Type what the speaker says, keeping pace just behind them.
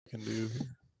Can do here.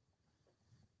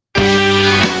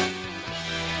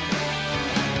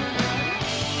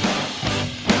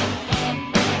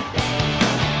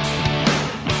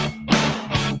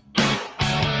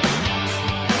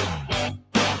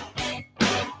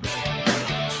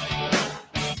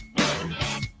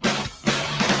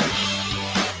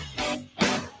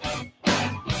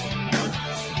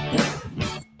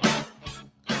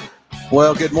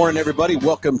 Well, good morning, everybody.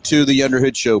 Welcome to the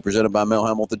Underhood Show presented by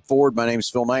Hambelton Ford. My name is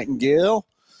Phil Nightingale.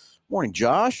 Morning,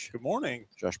 Josh. Good morning.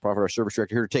 Josh Prophet, our service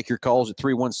director, here to take your calls at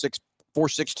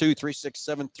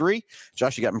 316-462-3673.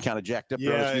 Josh, you got me kind of jacked up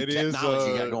there. Yeah, This new it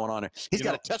technology is, you got going on there. He's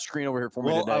got a touch screen over here for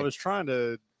me today. I was trying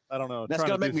to, I don't know. That's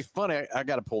going to make me funny. I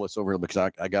got to pull this over here because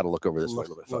I got to look over this way a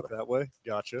little bit further. Look that way.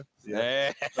 Gotcha.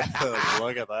 Yeah.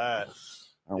 Look at that.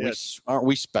 Aren't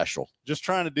we special? Just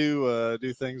trying to do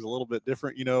things a little bit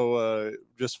different.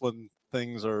 Just when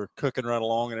things are cooking right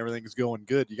along and everything's going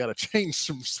good, you got to change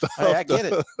some stuff. Hey, I get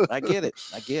it.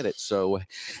 So,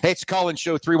 hey, it's a call-in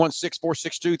show,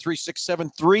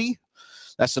 316-462-3673.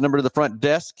 That's the number to the front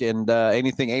desk. And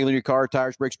anything ailing your car,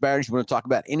 tires, brakes, batteries. We want to talk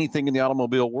about anything in the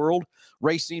automobile world,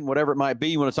 racing, whatever it might be.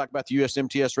 You want to talk about the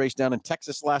USMTS race down in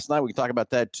Texas last night. We can talk about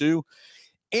that too.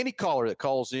 Any caller that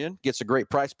calls in gets a great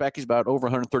price package, about over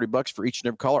 $130 for each and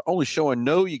every caller. Only show and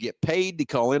know you get paid to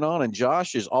call in on. And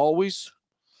Josh, as always,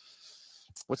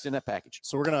 what's in that package?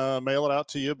 So we're going to mail it out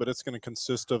to you, but it's going to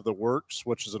consist of the works,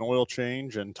 which is an oil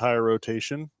change and tire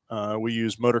rotation. We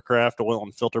use Motorcraft oil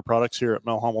and filter products here at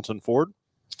Hambelton Ford.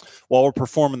 While we're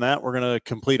performing that, we're going to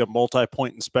complete a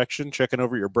multi-point inspection, checking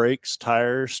over your brakes,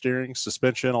 tires, steering,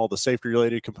 suspension, all the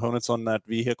safety-related components on that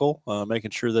vehicle,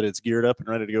 making sure that it's geared up and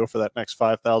ready to go for that next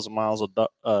 5,000 miles of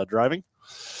driving.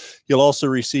 You'll also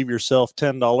receive yourself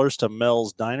 $10 to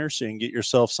Mel's Diner, so you can get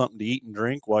yourself something to eat and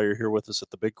drink while you're here with us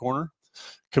at the Big Corner.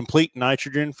 Complete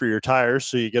nitrogen for your tires,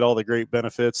 so you get all the great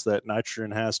benefits that nitrogen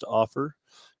has to offer.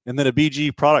 And then a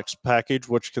BG products package,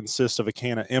 which consists of a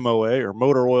can of MOA or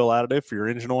motor oil additive for your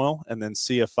engine oil, and then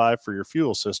CF5 for your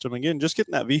fuel system. Again, just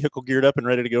getting that vehicle geared up and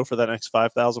ready to go for that next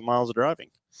 5,000 miles of driving.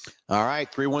 All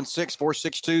right,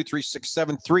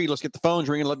 316-462-3673. Let's get the phones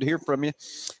ringing. Love to hear from you.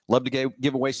 Love to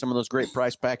give away some of those great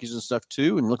price packages and stuff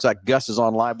too. And it looks like Gus is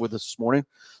on live with us this morning.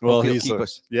 Well, he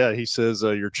says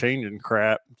you're changing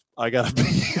crap. I gotta be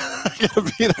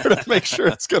there to make sure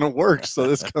it's gonna work. So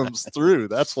this comes through.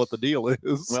 That's what the deal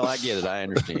is. Well, I get it. I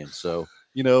understand. So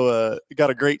you got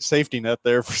a great safety net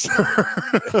there for sure.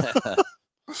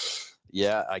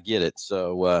 Yeah, I get it.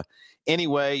 So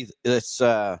anyway, it's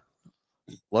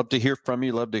love to hear from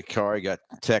you. Love to car. You got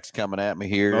text coming at me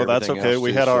here. Oh, that's okay.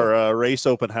 We had our race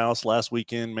open house last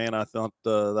weekend. Man, I thought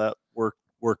that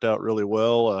worked out really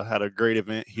well. Had a great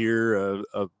event here.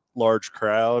 A large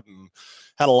crowd and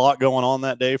had a lot going on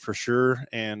that day for sure.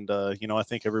 And, I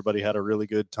think everybody had a really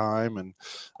good time. And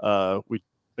we,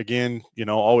 again,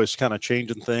 always kind of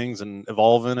changing things and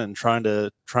evolving and trying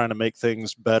to make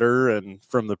things better and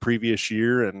from the previous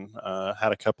year, and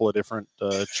had a couple of different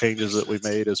changes that we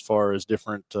made as far as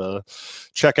different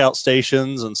checkout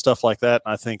stations and stuff like that.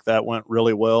 And I think that went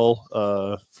really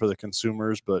well for the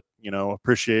consumers, but,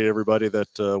 appreciate everybody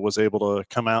that was able to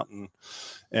come out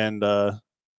and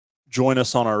join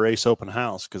us on our race open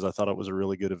house, because I thought it was a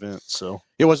really good event. So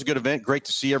it was a good event. Great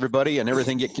to see everybody and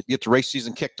everything get the race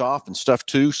season kicked off and stuff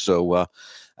too. So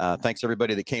thanks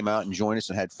everybody that came out and joined us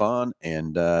and had fun,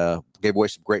 and gave away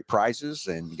some great prizes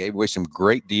and gave away some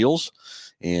great deals.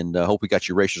 And hope we got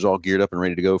your racers all geared up and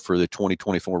ready to go for the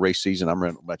 2024 race season. I'm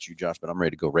ready about you, Josh, but I'm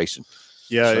ready to go racing.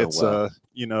 Yeah, so, it's I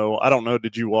don't know.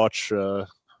 Did you watch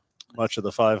much of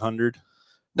the 500?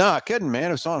 No, I couldn't, man.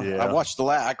 It was on. Yeah. I watched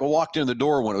I walked in the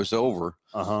door when it was over,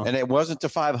 and it wasn't the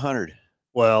 500.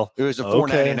 Well, it was a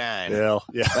 499.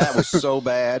 Yeah, that was so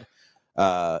bad.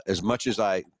 As much as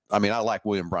I like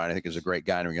William Bryan. I think he's a great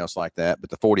guy and everything else like that. But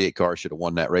the 48 car should have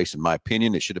won that race, in my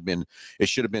opinion. It should have been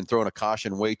throwing a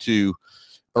caution way too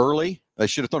early. They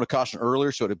should have thrown a caution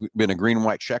earlier, so it would have been a green and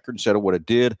white checkered instead of what it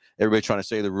did. Everybody trying to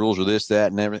say the rules are this,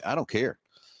 that, and everything. I don't care.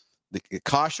 The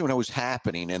caution when it was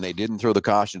happening, and they didn't throw the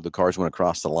caution, the cars went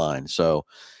across the line. So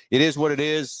it is what it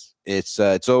is. It's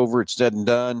over. It's said and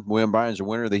done. William Bryan's a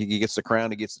winner. He gets the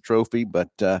crown. He gets the trophy. But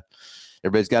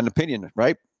everybody's got an opinion,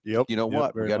 right? Yep. You know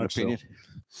what? We got an opinion.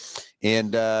 So.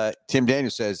 And Tim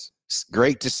Daniels says, "It's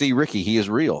great to see Ricky. He is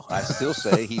real." I still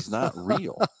say he's not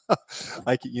real.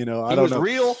 I don't know.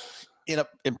 Real in an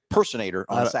impersonator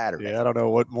on Saturday. Yeah, I don't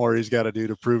know what more he's got to do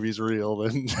to prove he's real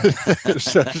than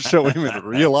show him in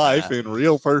real life, in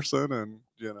real person, and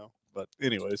But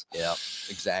anyways, yeah,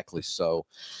 exactly. So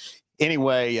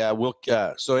Anyway,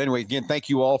 so anyway, again, thank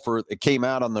you all for it came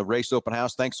out on the race open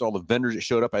house. Thanks to all the vendors that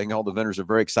showed up. I think all the vendors are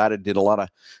very excited. Did a lot of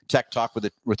tech talk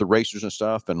with the racers and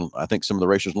stuff, and I think some of the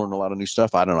racers learned a lot of new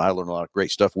stuff. I don't know. I learned a lot of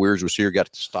great stuff. Weirs was here,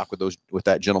 got to talk with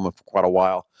that gentleman for quite a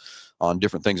while on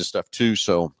different things and stuff too.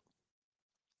 So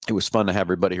it was fun to have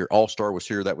everybody here. All-Star was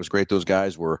here. That was great. Those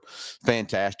guys were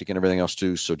fantastic and everything else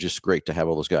too. So just great to have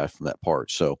all those guys from that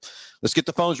part. So let's get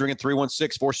the phones ringing.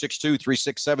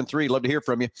 316-462-3673. Love to hear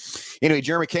from you. Anyway,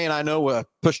 Jeremy K and I know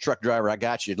push truck driver. I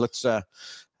got you. Let's,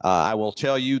 I will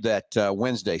tell you that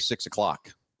Wednesday, 6:00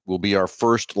 will be our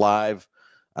first live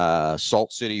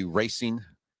Salt City Racing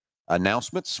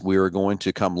announcements. We are going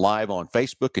to come live on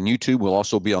Facebook and YouTube. We'll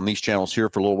also be on these channels here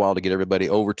for a little while to get everybody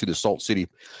over to the Salt City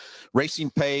Racing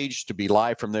page to be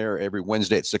live from there every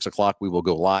Wednesday at 6:00. We will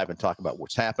go live and talk about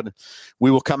what's happening.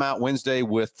 We will come out Wednesday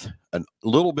with a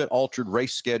little bit altered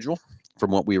race schedule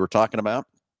from what we were talking about.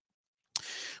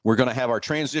 We're going to have our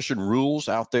transition rules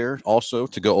out there also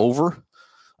to go over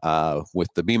with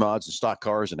the B mods and stock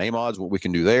cars and A mods, what we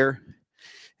can do there.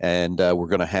 And we're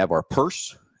going to have our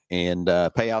purse and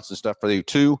payouts and stuff for you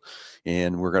too.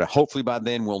 And we're going to, hopefully by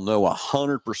then we'll know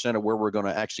 100% of where we're going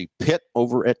to actually pit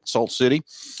over at Salt City.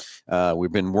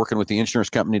 We've been working with the insurance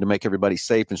company to make everybody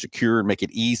safe and secure and make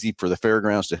it easy for the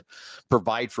fairgrounds to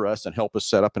provide for us and help us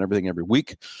set up and everything every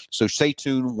week. So stay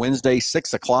tuned Wednesday,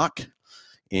 6:00.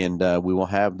 And we will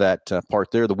have that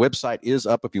part there. The website is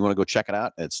up if you want to go check it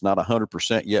out. It's not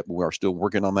 100% yet, but we are still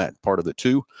working on that part of it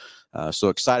too. So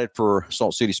excited for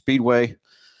Salt City Speedway.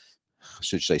 I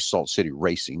should say Salt City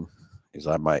Racing, as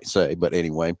I might say. But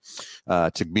anyway,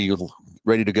 to be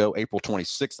ready to go April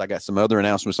 26th. I got some other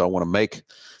announcements I want to make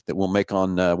that we'll make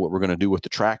on what we're going to do with the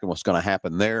track and what's going to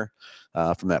happen there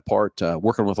from that part.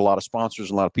 Working with a lot of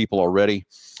sponsors and a lot of people already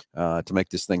to make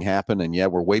this thing happen. And yeah,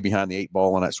 we're way behind the 8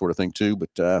 ball on that sort of thing too, but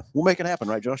we'll make it happen,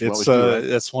 right, Josh?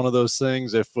 It's one of those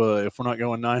things. If we're not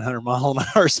going 900 mile an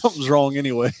hour, something's wrong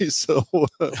anyway. So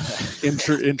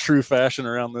in true fashion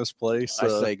around this place, I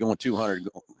say going 200.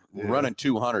 Yeah. Running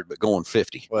 200, but going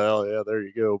 50. Well, yeah, there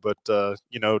you go. But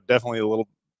definitely a little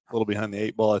behind the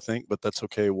 8 ball, I think, but that's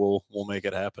okay. We'll make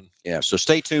it happen. Yeah. So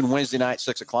stay tuned. Wednesday night,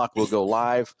 6:00, we'll go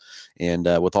live, and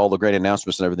with all the great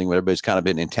announcements and everything, what everybody's kind of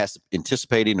been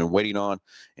anticipating and waiting on.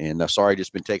 And sorry,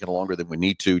 just been taking longer than we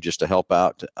need to just to help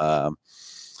out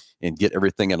and get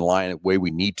everything in line the way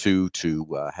we need to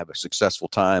have a successful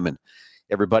time. And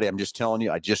everybody, I'm just telling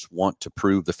you, I just want to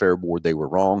prove the fair board they were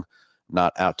wrong,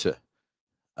 not out to.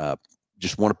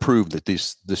 Just want to prove that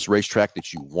this racetrack,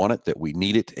 that you want it, that we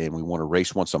need it, and we want to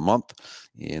race once a month,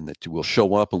 and that we'll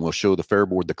show up and we'll show the fair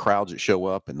board, the crowds that show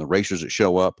up and the racers that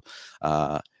show up.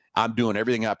 I'm doing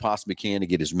everything I possibly can to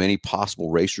get as many possible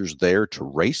racers there to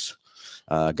race.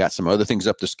 Got some other things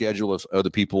up the schedule if other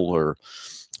people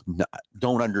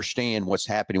don't understand what's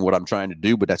happening, what I'm trying to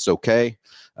do, but that's okay.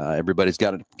 Everybody's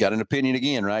got an opinion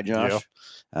again, right, Josh? Yep.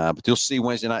 But you'll see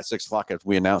Wednesday night, 6:00, after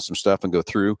we announce some stuff and go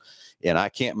through. And I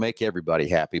can't make everybody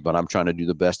happy, but I'm trying to do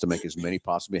the best to make as many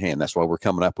possibly can. That's why we're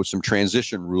coming up with some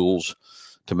transition rules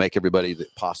to make everybody that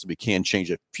possibly can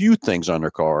change a few things on their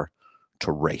car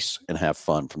to race and have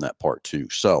fun from that part too.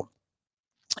 So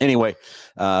anyway,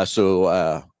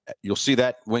 you'll see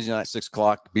that Wednesday night,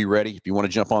 6:00. Be ready. If you want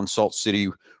to jump on Salt City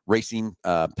Racing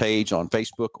page on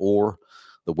Facebook or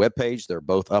the webpage, they're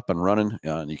both up and running.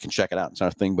 And you can check it out and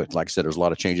sort of thing. But like I said, there's a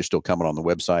lot of changes still coming on the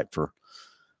website for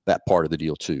that part of the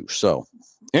deal too. So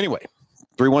anyway,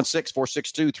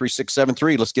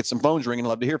 316-462-3673. Let's get some phones ringing.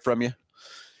 Love to hear from you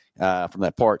from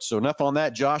that part. So enough on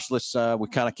that, Josh. Let's we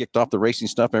kind of kicked off the racing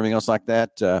stuff, everything else like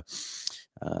that.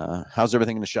 How's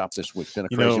everything in the shop this week? Been a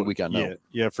crazy week, I know.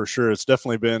 Yeah, for sure. It's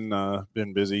definitely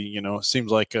been busy. It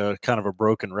seems like kind of a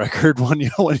broken record when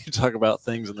you talk about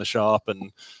things in the shop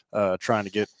and trying to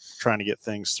get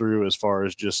things through as far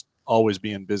as just always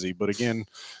being busy. But again,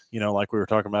 like we were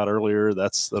talking about earlier,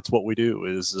 that's what we do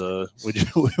is we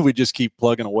just keep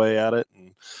plugging away at it.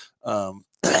 And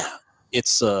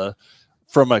it's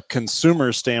from a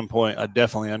consumer standpoint, I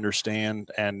definitely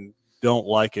understand and don't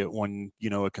like it when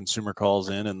a consumer calls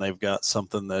in and they've got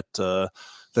something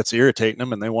that's irritating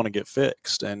them and they want to get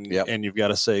fixed, and you've got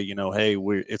to say, hey,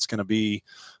 it's going to be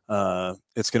a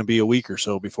week or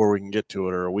so before we can get to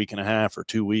it, or a week and a half or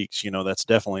 2 weeks. That's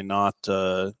definitely not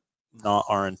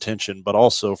our intention. But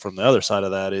also from the other side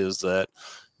of that is that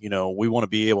we want to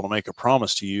be able to make a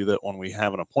promise to you that when we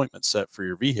have an appointment set for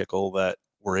your vehicle, that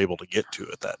we're able to get to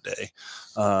it that day,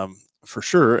 for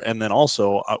sure. And then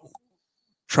also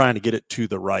trying to get it to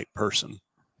the right person,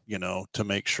 to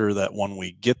make sure that when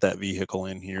we get that vehicle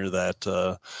in here,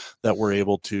 that we're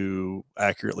able to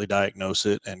accurately diagnose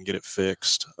it and get it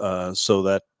fixed, so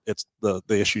that it's the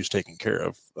issue's taken care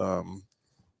of.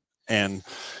 And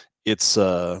it's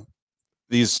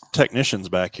these technicians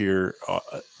back here,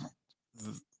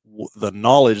 the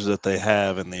knowledge that they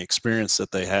have and the experience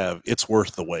that they have, it's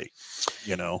worth the wait.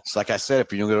 It's like I said,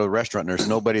 if you go to a restaurant and there's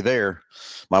nobody there.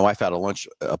 My wife had a lunch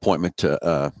appointment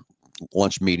to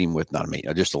lunch meeting with, not a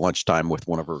meeting, just a lunchtime with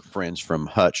one of her friends from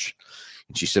Hutch.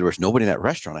 And she said, there's nobody in that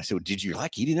restaurant. I said, well, did you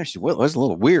like eating there? She said, well, it was a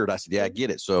little weird. I said, yeah, I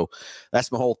get it. So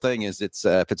that's my whole thing is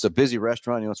if it's a busy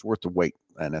restaurant, it's worth the wait.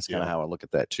 And that's kind of how I look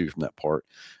at that too, from that part.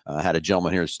 I had a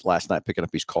gentleman here last night picking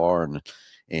up his car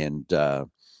and I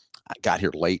got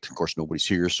here late. Of course, nobody's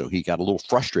here. So he got a little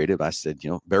frustrated. I said,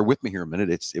 bear with me here a minute.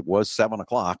 It was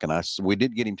 7:00 and we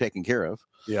did get him taken care of.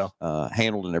 Yeah.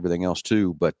 Handled and everything else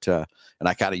too. But, and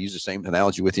I kind of used the same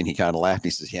analogy with him. He kind of laughed. He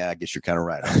says, yeah, I guess you're kind of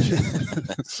right.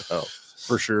 So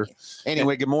for sure.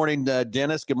 Anyway, good morning,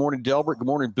 Dennis. Good morning, Delbert. Good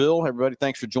morning, Bill. Everybody,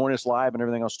 thanks for joining us live and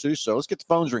everything else too. So let's get the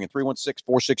phones ringing,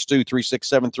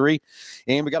 316-462-3673.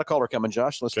 And we got a caller coming,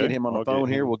 Josh. Let's get him on the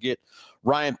phone here. We'll get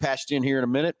Ryan patched in here in a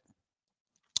minute.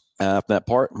 That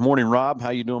part. Morning, Rob.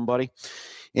 How you doing, buddy?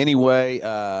 Anyway,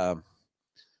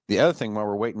 the other thing while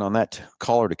we're waiting on that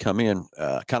caller to come in,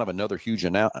 kind of another huge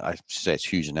announcement. I say it's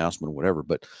huge announcement or whatever,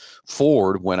 but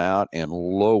Ford went out and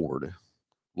lowered,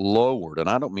 and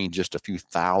I don't mean just a few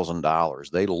 $1,000s.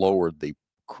 They lowered the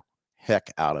heck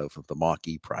out of the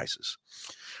Mach-E prices.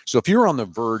 So if you're on the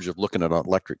verge of looking at an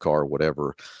electric car or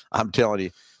whatever, I'm telling you,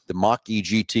 the Mach-E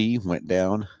GT went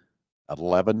down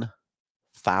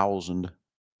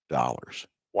 $11,000.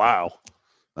 Wow.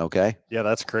 Okay. Yeah,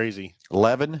 that's crazy.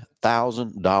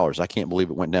 $11,000. I can't believe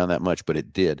it went down that much, but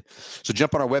it did. So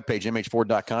jump on our webpage,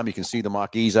 mhford.com. You can see the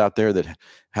Mach-E's out there, that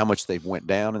how much they've went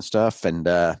down and stuff. And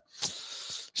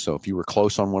so if you were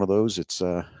close on one of those, it's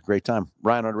a great time.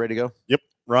 Ryan, are you ready to go? Yep.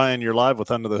 Ryan, you're live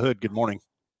with Under the Hood. Good morning.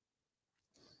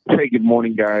 Hey, good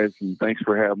morning, guys, and thanks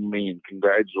for having me, and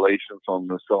congratulations on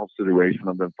the Self-City racing.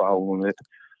 I've been following it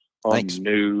on the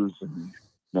news, and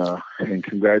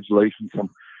congratulations. I'm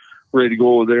ready to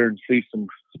go over there and see some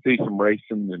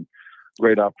racing, and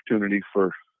great opportunity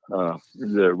for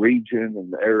the region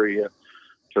and the area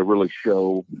to really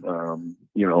show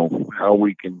how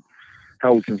we can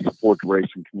support the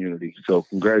racing community. So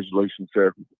congratulations,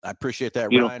 sir. I appreciate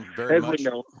that, Ryan, very much.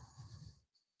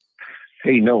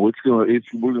 Hey, no, we're gonna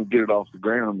get it off the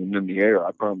ground and in the air.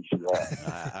 I promise you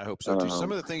that. I hope so too.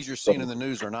 Some of the things you're seeing in the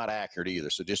news are not accurate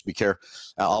either, so just be careful.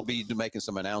 I'll be making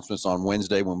some announcements on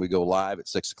Wednesday when we go live at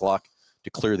 6:00 to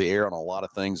clear the air on a lot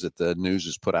of things that the news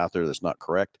has put out there that's not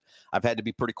correct. I've had to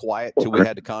be pretty quiet till we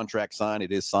had the contract signed.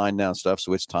 It is signed now and stuff,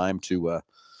 so it's time to.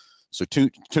 So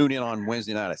tune in on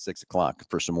Wednesday night at 6:00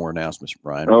 for some more announcements,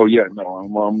 Brian. Oh yeah, no,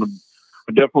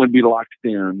 I'll definitely be locked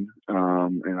in,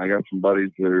 and I got some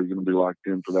buddies that are going to be locked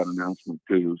in for that announcement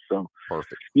too. So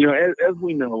perfect. As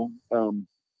we know, and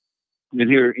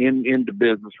here into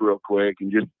business real quick,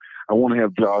 and just I want to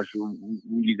have Josh,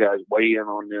 you guys weigh in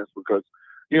on this because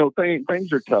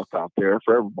things are tough out there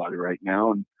for everybody right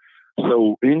now, and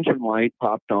so engine light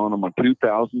popped on my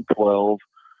 2012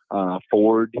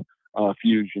 Ford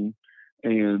Fusion,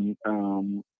 and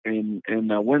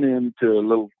I went into a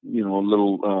little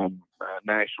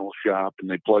national shop, and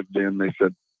they plugged in. They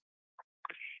said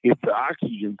it's the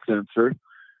oxygen sensor,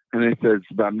 and they said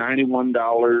it's about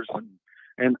 $91.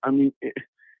 And I mean,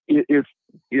 it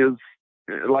is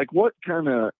like, what kind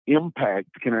of impact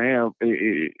can I have?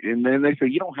 And then they say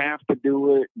you don't have to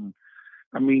do it. And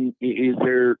I mean, is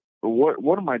there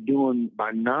what am I doing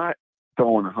by not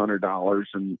throwing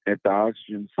 $100 at the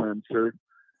oxygen sensor?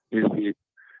 Is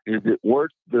it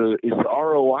worth is the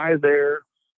ROI there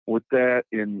with that?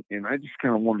 And I just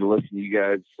kind of wanted to listen to you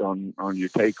guys on your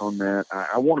take on that.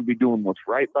 I want to be doing what's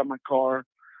right by my car,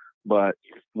 but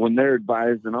when they're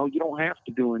advising, you don't have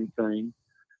to do anything,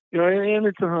 and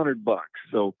it's $100.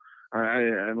 So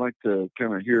I'd like to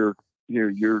kind of hear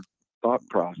your thought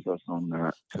process on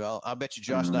that. Well, I bet you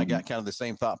Josh and I got kind of the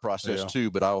same thought process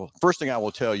too, but first thing I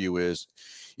will tell you is,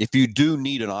 if you do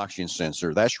need an oxygen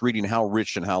sensor, that's reading how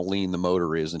rich and how lean the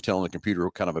motor is and telling the computer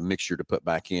what kind of a mixture to put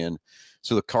back in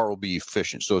so the car will be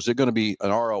efficient. So is it going to be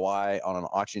an ROI on an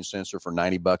oxygen sensor for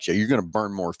 $90? Yeah, you're going to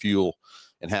burn more fuel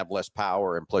and have less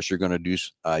power, and plus you're going to do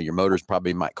your motors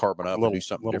probably might carbon up and do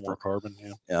something different. More carbon,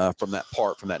 from that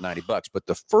 $90. But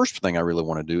the first thing I really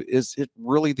want to do is it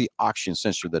really the oxygen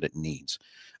sensor that it needs.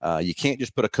 You can't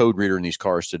just put a code reader in these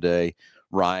cars today,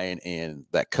 Ryan, and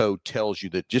that code tells you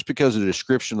that just because of the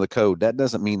description of the code, that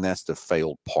doesn't mean that's the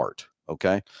failed part.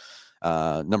 Okay.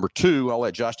 Number two, I'll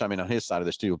let Josh chime in on his side of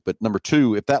this too. But number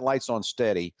two, if that light's on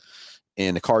steady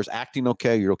and the car's acting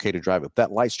okay, you're okay to drive. If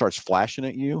that light starts flashing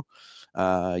at you,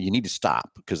 you need to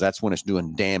stop, because that's when it's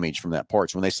doing damage from that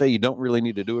part. So when they say you don't really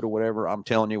need to do it or whatever, I'm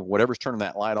telling you, whatever's turning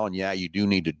that light on, yeah, you do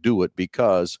need to do it,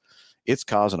 because it's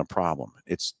causing a problem.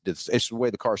 It's the way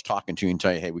the car's talking to you and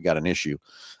tell you, hey, we got an issue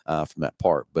from that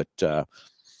part. But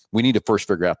we need to first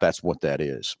figure out that's what that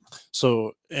is.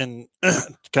 So, and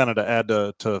kind of to add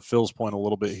to Phil's point a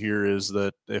little bit here, is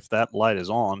that if that light is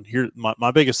on here,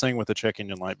 my biggest thing with the check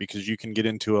engine light, because you can get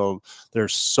into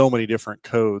there's so many different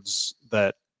codes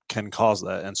that can cause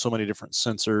that, and so many different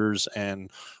sensors, and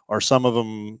are some of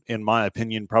them, in my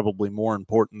opinion, probably more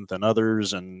important than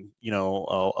others. And, you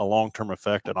know, a long-term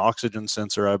effect, an oxygen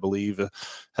sensor, I believe,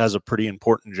 has a pretty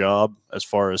important job as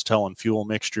far as telling fuel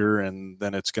mixture, and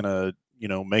then it's going to, you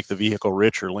know, make the vehicle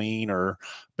rich or lean, or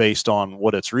based on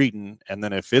what it's reading. And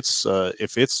then if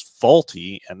it's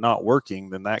faulty and not working,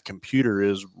 then that computer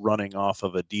is running off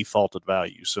of a defaulted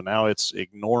value. So now it's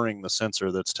ignoring the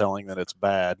sensor that's telling that it's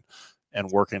bad and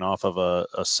working off of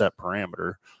a set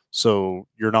parameter. So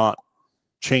you're not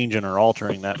changing or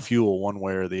altering that fuel one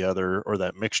way or the other, or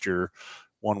that mixture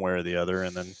one way or the other,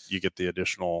 and then you get the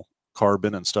additional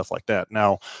carbon and stuff like that.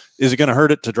 Now, is it going to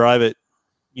hurt it to drive it,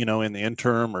 you know, in the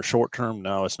interim or short term?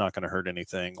 No, it's not going to hurt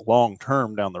anything. Long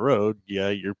term down the road, yeah,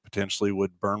 you potentially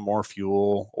would burn more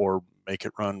fuel or make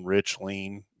it run rich,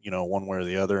 lean, you know, one way or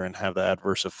the other, and have the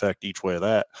adverse effect each way of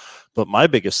that. But my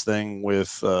biggest thing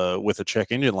with a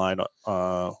check engine light,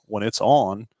 when it's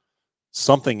on,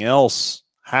 something else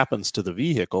happens to the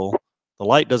vehicle, the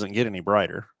light doesn't get any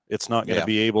brighter. It's not going to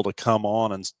be able to come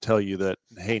on and tell you that,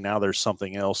 hey, now there's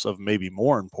something else of maybe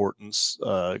more importance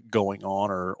going on,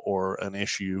 or an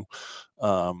issue.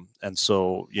 And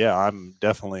so, yeah, I'm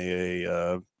definitely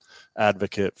a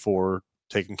advocate for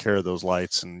taking care of those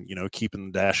lights, and, you know,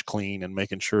 keeping the dash clean, and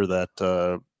making sure that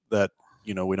that,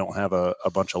 you know, we don't have a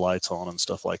bunch of lights on and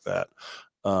stuff like that.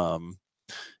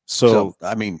 So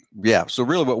I mean, yeah. So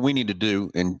really what we need to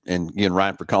do, and again,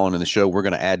 Ryan, for calling in the show, we're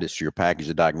going to add this to your package,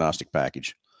 the diagnostic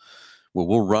package. Well,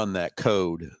 we'll run that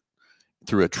code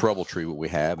through a trouble tree what we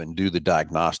have, and do the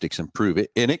diagnostics and prove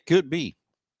it. And it could be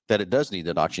that it does need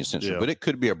that oxygen sensor, but it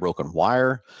could be a broken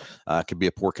wire. It could be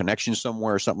a poor connection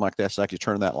somewhere or something like that. So I could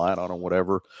turn that light on or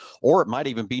whatever. Or it might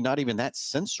even be not even that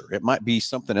sensor. It might be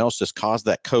something else that's caused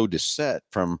that code to set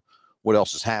from what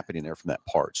else is happening there from that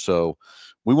part. So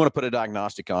we want to put a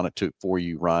diagnostic on it for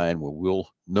you, Ryan. We'll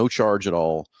no charge at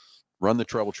all. Run the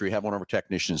trouble tree, have one of our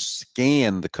technicians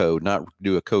scan the code, not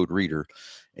do a code reader,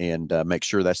 and make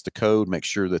sure that's the code, make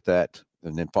sure that,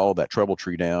 and then follow that trouble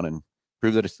tree down and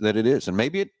prove that it is. And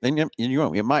maybe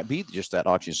it might be just that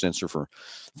oxygen sensor for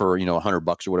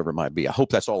 $100 or whatever it might be. I hope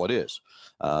that's all it is.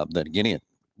 That again,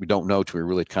 we don't know till we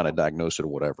really kind of diagnose it or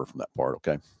whatever from that part.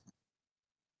 Okay.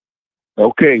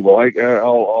 Okay. Well,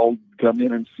 I'll come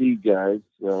in and see you guys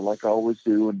like I always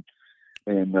do, and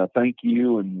thank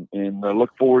you, and I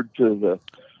look forward to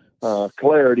the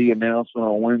Clarity announcement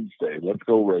on Wednesday. Let's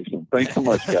go racing. Thanks so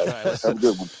much, guys. Right, have a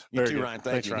good one. You too, Ryan.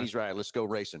 Thanks, you. Ryan. He's right. Let's go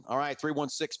racing. All right,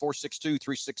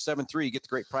 316-462-3673. You get the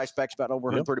great price packs, about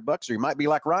over $130, or you might be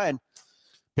like Ryan.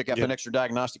 Pick up an extra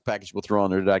diagnostic package we'll throw on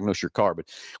there to diagnose your car. But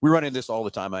we run into this all the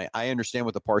time. I understand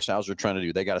what the parts houses are trying to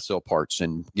do. They got to sell parts,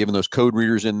 and given those code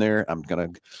readers in there,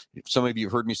 some of you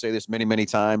have heard me say this many, many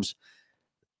times.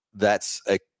 That's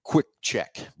a quick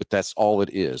check, but that's all it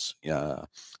is.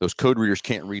 Those code readers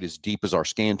can't read as deep as our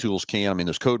scan tools can. I mean,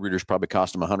 those code readers probably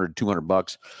cost them $100,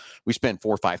 $200. We spend $4,000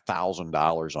 or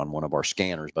 $5,000 on one of our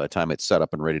scanners by the time it's set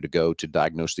up and ready to go to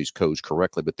diagnose these codes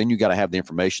correctly. But then you got to have the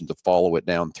information to follow it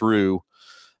down through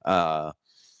and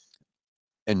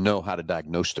know how to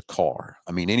diagnose the car.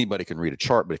 I mean, anybody can read a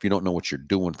chart, but if you don't know what you're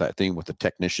doing with that thing, with the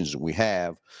technicians that we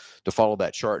have to follow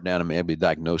that chart down and maybe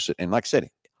diagnose it. And like I said,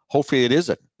 hopefully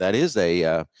that is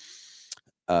a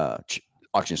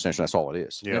oxygen sensor. That's all it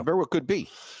is. Yeah. It very well could be.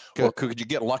 Could you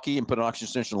get lucky and put an oxygen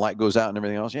sensor and light goes out and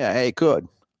everything else? Yeah, hey, it could,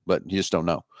 but you just don't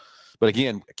know. But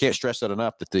again, I can't stress that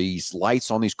enough, that these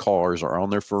lights on these cars are on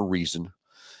there for a reason.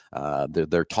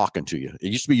 They're talking to you.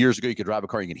 It used to be years ago, you could drive a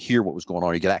car, you could hear what was going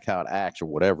on, you could act how it acts or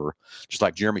whatever. Just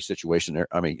like Jeremy's situation there.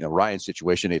 I mean, Ryan's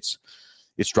situation, it's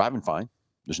driving fine.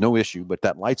 There's no issue, but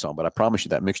that light's on. But I promise you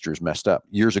that mixture is messed up.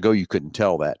 Years ago, you couldn't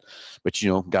tell that. But,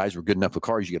 guys were good enough with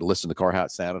cars. You get to listen to the car, how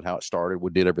it sounded, how it started,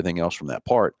 what did everything else from that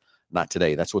part. Not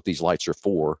today. That's what these lights are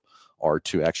for, are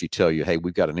to actually tell you, hey,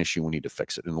 we've got an issue, we need to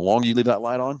fix it. And the longer you leave that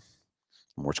light on,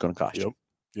 the more it's going to cost you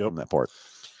from that part.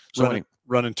 So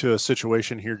run into a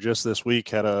situation here just this week.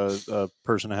 Had a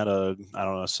person had a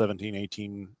 17,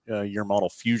 18 year model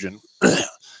Fusion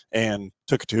and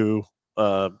took it to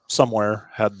somewhere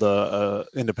had the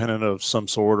independent of some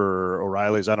sort, or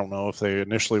O'Reilly's. I don't know if they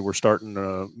initially were starting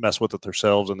to mess with it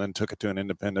themselves and then took it to an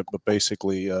independent. But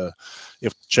basically,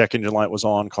 if check engine light was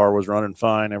on, car was running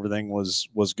fine, everything was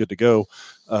good to go.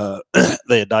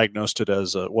 They had diagnosed it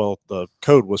as the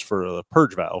code was for a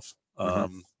purge valve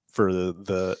for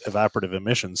the evaporative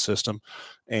emissions system,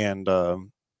 and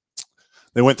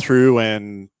they went through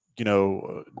and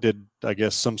did, I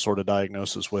guess, some sort of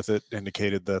diagnosis with it,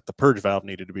 indicated that the purge valve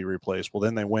needed to be replaced. Well,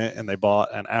 then they went and they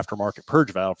bought an aftermarket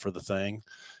purge valve for the thing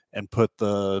and put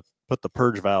the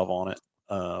purge valve on it.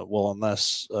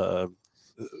 Unless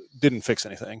didn't fix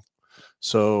anything.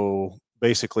 So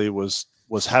basically was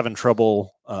having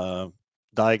trouble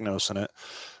diagnosing it,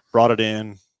 brought it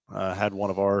in, had one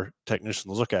of our technicians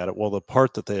look at it. Well, the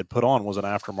part that they had put on was an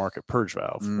aftermarket purge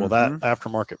valve. Well, that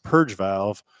aftermarket purge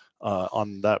valve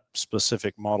on that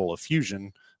specific model of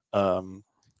Fusion,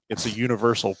 it's a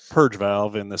universal purge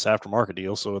valve in this aftermarket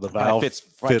deal. So the valve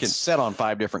fits set on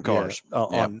 5 different cars,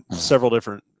 on several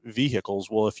different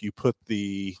vehicles. Well, if you put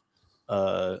the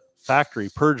factory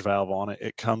purge valve on it,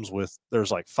 it comes with, there's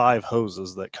like 5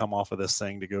 hoses that come off of this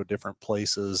thing to go different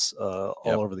places all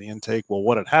over the intake. Well,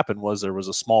 what had happened was there was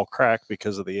a small crack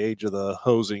because of the age of the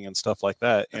hosing and stuff like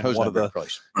that in one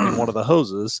of the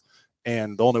hoses.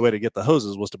 And the only way to get the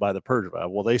hoses was to buy the purge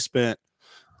valve. Well, they spent,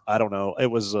 I don't know,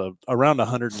 it was around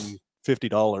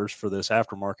 $150 for this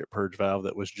aftermarket purge valve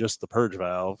that was just the purge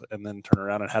valve, and then turn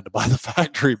around and had to buy the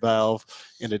factory valve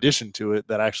in addition to it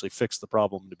that actually fixed the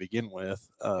problem to begin with.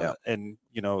 And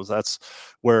that's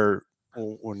where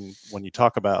when you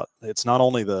talk about, it's not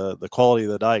only the quality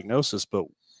of the diagnosis, but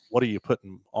what are you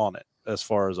putting on it as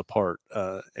far as a part,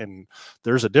 and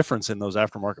there's a difference in those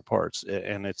aftermarket parts,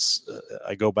 and it's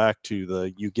I go back to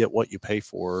the you get what you pay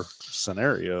for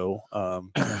scenario.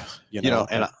 I'm going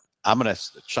to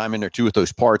chime in there too with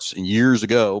those parts. And years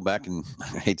ago, back in,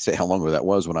 I hate to say how long ago that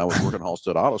was, when I was working at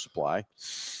Halstead Auto Supply,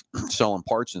 selling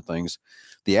parts and things,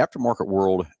 the aftermarket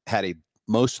world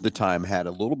most of the time had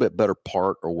a little bit better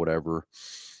part or whatever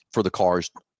for the cars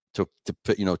to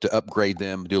upgrade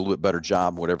them, do a little bit better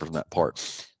job, whatever, from that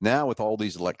part. Now with all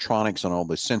these electronics and all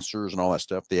the sensors and all that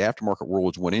stuff, the aftermarket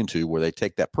world went into where they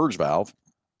take that purge valve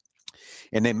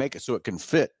and they make it so it can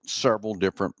fit several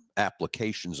different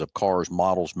applications of cars,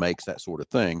 models, makes, that sort of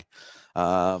thing.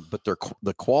 But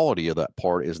the quality of that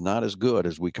part is not as good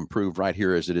as we can prove right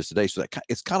here as it is today. So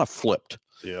it's kind of flipped.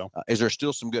 Yeah. Is there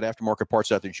still some good aftermarket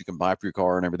parts out there that you can buy for your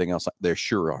car and everything else? There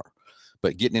sure are.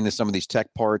 But getting into some of these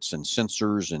tech parts and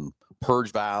sensors and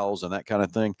purge valves and that kind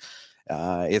of thing,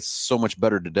 it's so much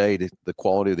better today. The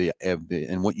quality of the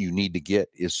and what you need to get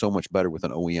is so much better with an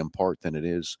OEM part than it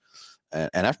is an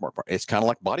aftermarket part. It's kind of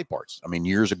like body parts. I mean,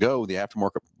 years ago, the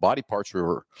aftermarket body parts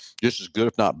were just as good,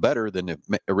 if not better, than the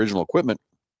original equipment.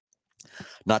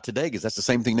 Not today, because that's the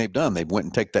same thing they've done. They went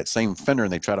and take that same fender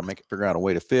and they try to figure out a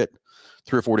way to fit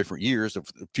 3 or 4 different years of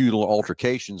futile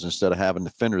altercations instead of having the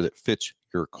fender that fits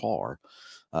your car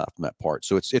from that part.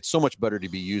 So it's so much better to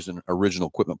be using original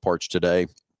equipment parts today.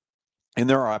 And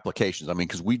there are applications. I mean,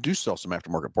 because we do sell some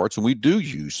aftermarket parts, and we do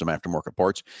use some aftermarket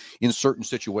parts in certain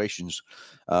situations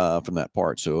from that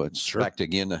part. So it's back to,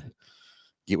 again,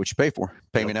 get what you pay for.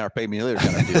 Pay me now or pay me later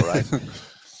kind of deal, right?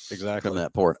 Exactly. From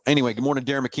that part. Anyway, good morning,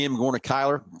 Darren McKim. Good morning,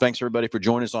 Kyler. Thanks, everybody, for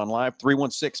joining us on live.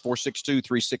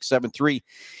 316-462-3673.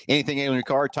 Anything in your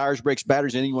car, tires, brakes,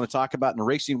 batteries, anything you want to talk about in the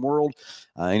racing world,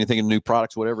 anything in new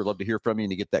products, whatever. Love to hear from you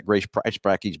and to get that great price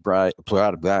package. Spit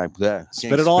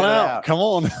it on out. Come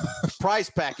on. Price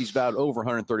package about over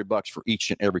 $130 for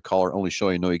each and every caller, only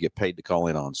so you know you get paid to call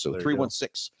in on. So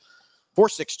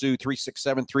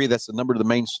 316-462-3673. That's the number to the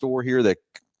main store here that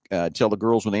tell the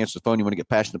girls when they answer the phone, you want to get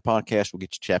passionate podcast, we'll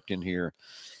get you tapped in here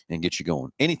and get you going.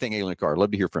 Anything alien car,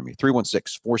 love to hear from you.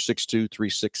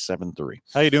 316-462-3673.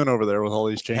 How you doing over there with all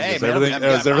these changes? Hey, man,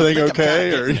 is everything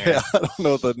okay? Or I don't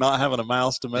know, the not having a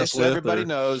mouse to mess with. Everybody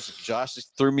knows. Josh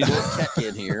just threw me a little tech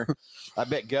in here. I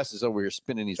bet Gus is over here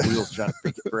spinning these wheels trying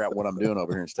to figure out what I'm doing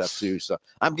over here and stuff too. So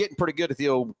I'm getting pretty good at the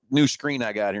old new screen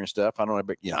I got here and stuff. I don't know,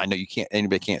 but I know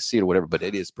anybody can't see it or whatever, but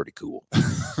it is pretty cool.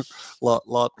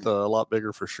 lot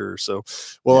bigger for sure. So,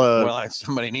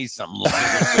 somebody needs something a little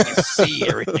bigger so they can see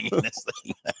everything in this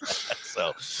thing.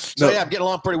 I'm getting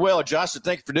along pretty well, Josh. So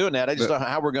thank you for doing that. I just don't know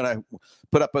how we're going to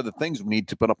put up other things we need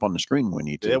to put up on the screen. We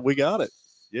need to. Yeah, we got it.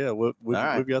 Yeah, we've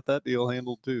got that deal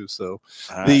handled too. So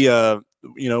one of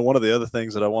the other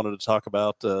things that I wanted to talk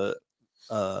about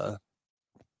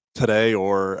today,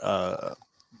 or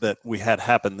that we had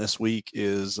happen this week,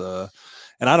 is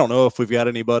and I don't know if we've got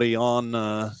anybody on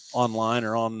online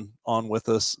or on with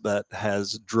us that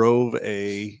has drove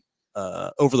a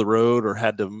over the road or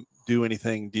had to do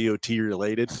anything DOT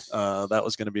related. That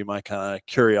was going to be my kind of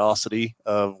curiosity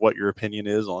of what your opinion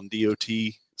is on DOT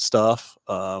stuff,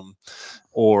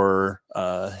 or You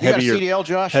got a heavier CDL,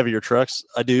 Josh? heavier trucks.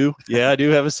 I do. Yeah, I do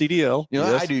have a CDL. You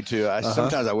know, yes. I do too.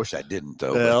 Sometimes I wish I didn't,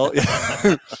 though. Well,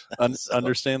 So-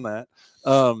 understand that.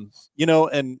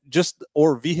 And just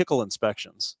or vehicle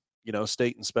inspections.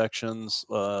 State inspections.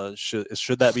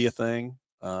 Should that be a thing?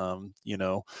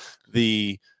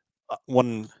 The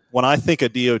when I think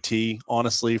of DOT,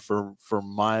 honestly, for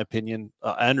my opinion,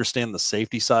 I understand the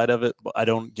safety side of it, but I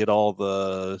don't get all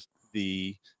the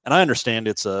and I understand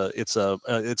it's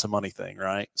a money thing,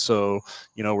 right? So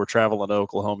we're traveling to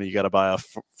Oklahoma, you got to buy a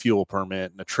fuel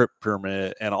permit and a trip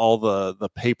permit and all the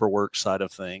paperwork side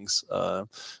of things. But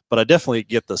I definitely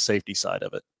get the safety side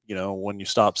of it. When you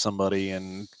stop somebody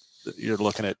and you're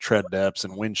looking at tread depths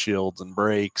and windshields and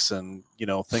brakes and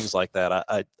things like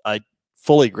that. I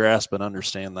fully grasp and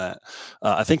understand that.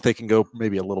 I think they can go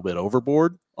maybe a little bit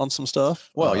overboard on some stuff.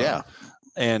 Well, yeah.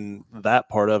 And that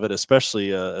part of it,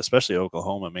 especially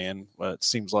Oklahoma, man, it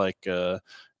seems like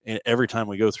every time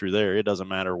we go through there, it doesn't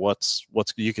matter what's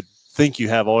you could think you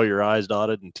have all your I's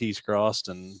dotted and T's crossed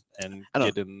and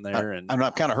get in there.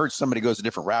 I've kind of heard somebody goes a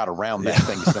different route around that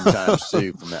thing sometimes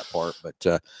too from that part.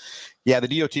 But yeah,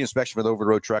 the DOT inspection for the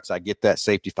over-the-road trucks, I get that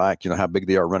safety fact, how big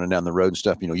they are running down the road and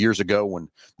stuff. Years ago when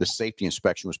the safety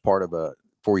inspection was part of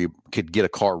before you could get a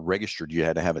car registered, you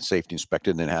had to have it safety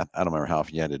inspected. And then I don't remember how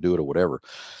often you had to do it or whatever.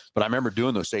 But I remember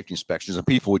doing those safety inspections and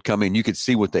people would come in, you could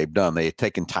see what they've done. They had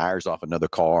taken tires off another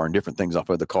car and different things off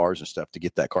other cars and stuff to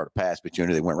get that car to pass. But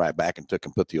they went right back and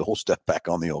put the old stuff back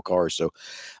on the old cars. So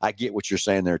I get what you're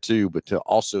saying there too. But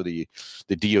also the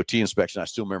DOT inspection, I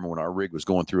still remember when our rig was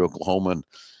going through Oklahoma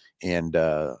and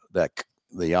that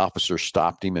the officer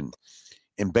stopped him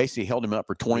and basically held him up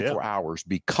for 24 hours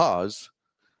because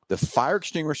the fire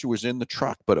extinguisher was in the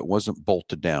truck, but it wasn't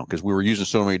bolted down because we were using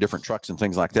so many different trucks and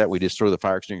things like that. We just throw the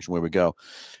fire extinguisher where we go.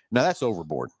 Now that's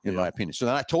overboard, in my opinion. So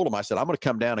then I told him, I said, I'm going to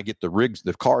come down and get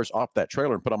the cars off that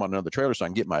trailer and put them on another trailer so I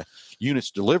can get my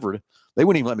units delivered. They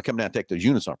wouldn't even let me come down and take those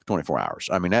units off for 24 hours.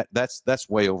 I mean, that's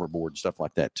way overboard and stuff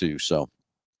like that too. So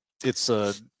it's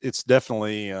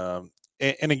definitely,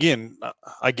 and again,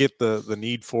 I get the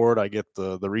need for it. I get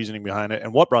the reasoning behind it.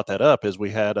 And what brought that up is we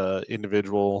had a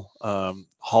individual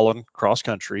hauling cross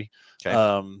country,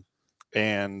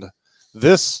 and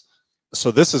this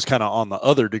is kind of on the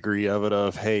other degree of it.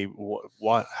 Of hey,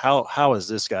 how is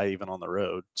this guy even on the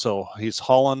road? So he's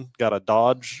hauling, got a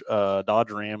Dodge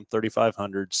Ram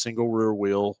 3500 single rear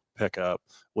wheel pickup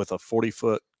with a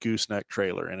 40-foot gooseneck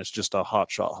trailer, and it's just a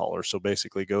hot shot hauler. So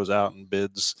basically goes out and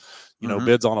bids,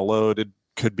 bids on a load. It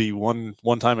could be one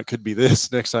time it could be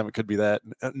this, next time it could be that.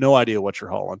 No idea what you're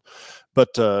hauling.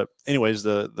 But anyways,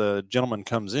 the gentleman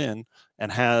comes in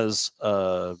and has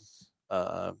was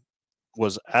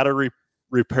at a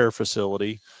repair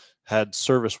facility, had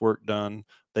service work done.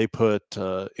 They put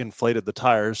inflated the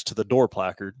tires to the door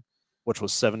placard, which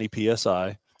was 70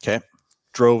 psi. Okay.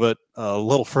 Drove it a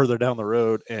little further down the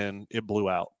road and it blew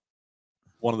out.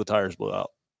 One of the tires blew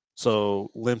out.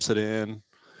 So limps it in.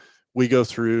 We go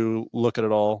through, look at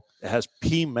it all. It has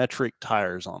P-metric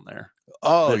tires on there.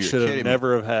 Oh, that should have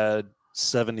never have had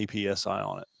 70 psi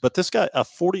on it. But this guy,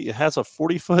 it has a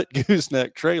 40-foot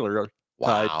gooseneck trailer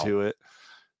tied to it.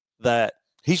 That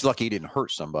he's lucky he didn't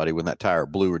hurt somebody when that tire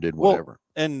blew or did whatever.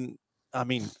 And I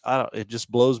mean, it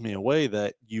just blows me away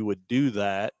that you would do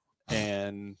that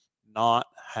and not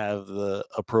have the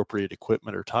appropriate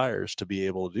equipment or tires to be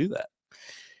able to do that.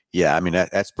 Yeah, I mean,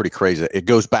 that's pretty crazy. It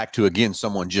goes back to, again,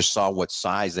 someone just saw what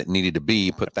size it needed to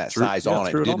be, put that size on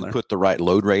it, didn't put the right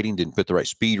load rating, didn't put the right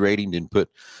speed rating, didn't put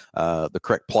the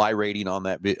correct ply rating on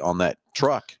that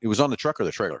truck. It was on the truck or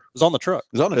the trailer? It was on the truck.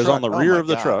 It was on the rear of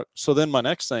the truck. So then my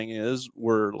next thing is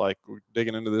we're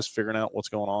digging into this, figuring out what's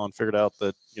going on, figured out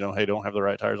that, hey, don't have the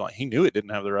right tires on it. He knew it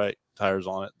didn't have the right tires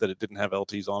on it, that it didn't have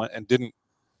LTs on it, and didn't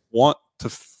want to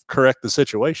correct the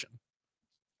situation.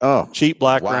 Oh, cheap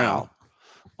black ground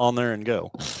on there and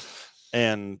go.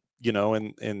 And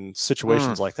in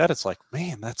situations like that, it's like,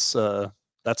 man, that's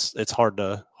it's hard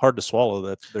to swallow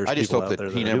that there's I just hope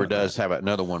that he never does have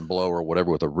another one blow or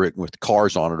whatever with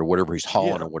cars on it or whatever he's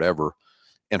hauling or whatever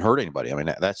and hurt anybody. I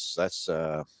mean, that's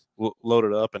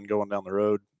loaded up and going down the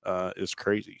road is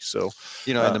crazy. So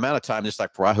and the amount of time, just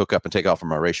like before I hook up and take off from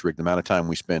my race rig, the amount of time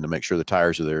we spend to make sure the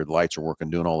tires are there, the lights are working,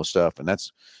 doing all the stuff, and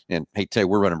hey, tell you,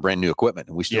 we're running brand new equipment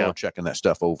and we still are checking that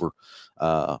stuff over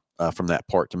from that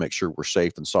part to make sure we're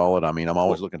safe and solid. I mean, I'm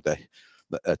always looking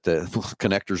at the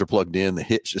connectors are plugged in,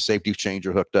 the safety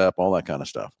changer hooked up, all that kind of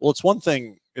stuff. Well, it's one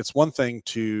thing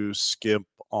to skip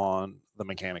on the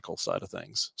mechanical side of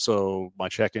things. So my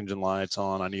check engine light's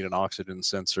on, I need an oxygen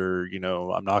sensor,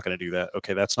 I'm not going to do that.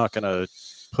 Okay, that's not going to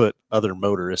put other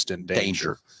motorists in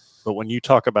danger. But when you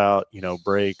talk about,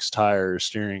 brakes, tires,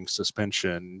 steering,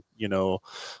 suspension,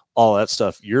 all that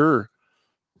stuff,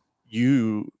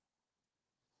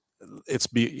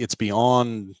 it's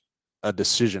beyond a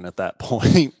decision at that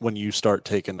point when you start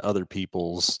taking other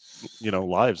people's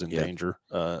lives in danger.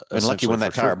 And lucky when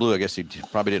that tire blew, I guess he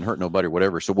probably didn't hurt nobody or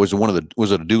whatever. So was it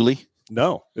was it a dually?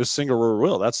 No, it was single rear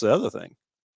wheel. That's the other thing.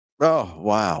 Oh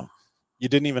wow. You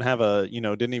didn't even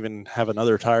have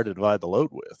another tire to divide the load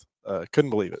with.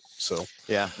 Couldn't believe it. So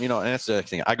yeah, and that's the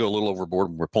thing. I go a little overboard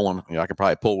when we're pulling. I can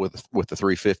probably pull with the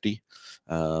 350,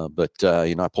 but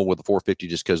I pull with the 450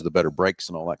 just because of the better brakes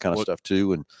and all that kind of stuff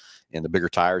too, and the bigger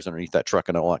tires underneath that truck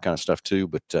and all that kind of stuff too.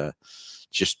 But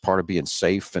just part of being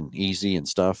safe and easy and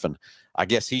stuff. And I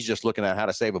guess he's just looking at how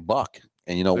to save a buck.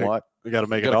 And you know what? We got to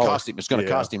make it cost him. It's going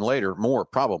to cost him later more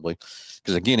probably,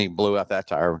 because again he blew out that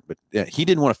tire, but he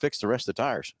didn't want to fix the rest of the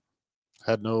tires.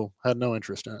 Had no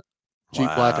interest in it. Cheap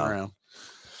blacking around.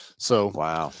 So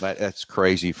wow, that's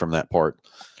crazy from that part.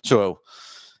 So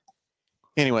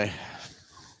anyway,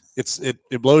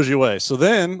 it blows you away. So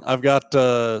then I've got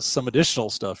some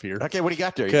additional stuff here. Okay, what do you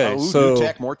got there? Okay,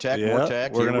 so more tech.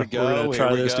 We're gonna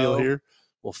try this deal here.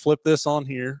 We'll flip this on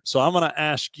here. So I'm gonna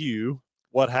ask you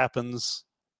what happens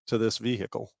to this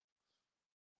vehicle.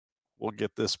 We'll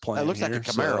get this playing. It looks here. like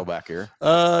a Camaro back here.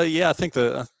 Yeah, I think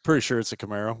I'm pretty sure it's a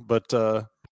Camaro, but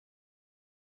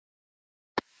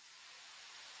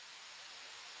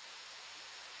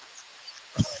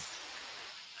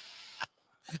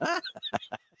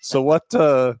so what?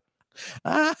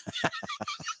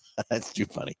 That's too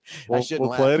funny. We'll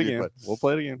play it again. We'll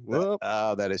play it again.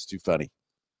 Oh, that is too funny.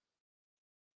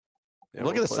 Yeah,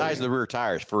 look at the size of the rear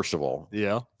tires, first of all.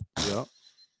 Yeah.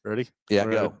 Ready? Yeah,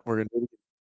 go. We're gonna do it.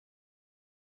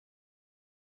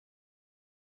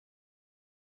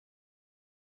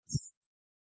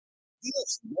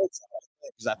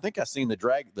 Because I think I seen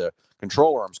the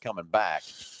control arms coming back.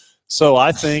 So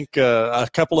I think a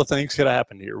couple of things could have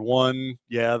happened here. One,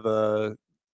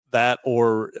 that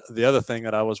or the other thing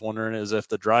that I was wondering is if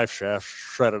the drive shaft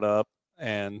shredded up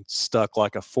and stuck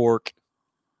like a fork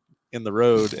in the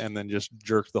road and then just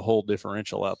jerked the whole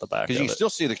differential out the back. Because you still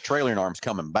see the trailing arms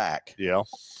coming back. Yeah.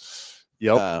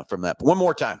 Yep. From that. One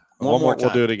more time. One more time.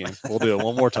 We'll do it again. We'll do it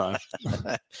one more time.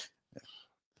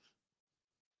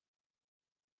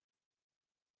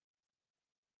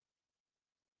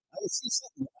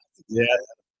 Yeah.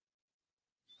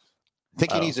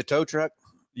 Think he needs a tow truck?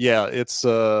 Yeah, it's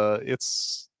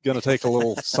going to take a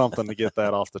little something to get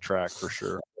that off the track for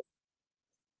sure.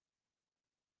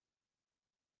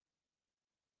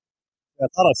 I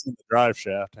thought I seen the drive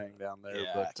shaft hang down there,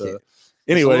 but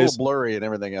anyways, it's a little blurry and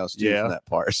everything else too from that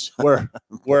part.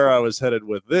 Where I was headed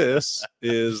with this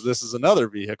is another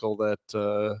vehicle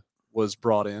that was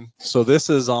brought in. So this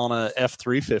is on a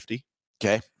F350.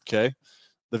 Okay.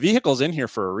 The vehicle's in here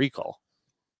for a recall.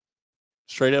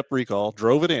 Straight up recall.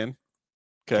 Drove it in.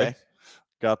 Okay.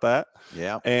 Got that?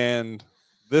 Yeah. And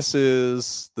this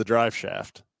is the drive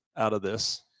shaft out of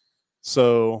this.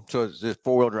 So is it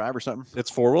 4-wheel drive or something?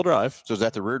 It's 4-wheel drive. So is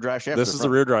that the rear drive shaft? This is the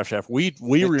rear drive shaft. We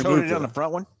removed it on the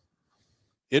front one.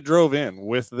 It drove in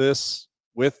with this.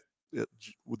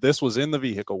 This was in the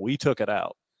vehicle. We took it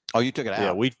out. Oh, you took it out?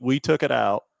 Yeah, we took it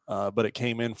out, but it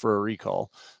came in for a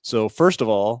recall. So first of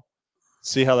all,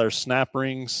 see how there's snap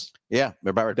rings? Yeah,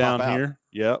 they're about down here.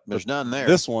 Yep. There's none there.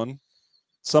 This one,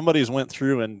 somebody's went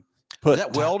through and put. Is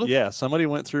that welded? Yeah, somebody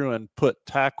went through and put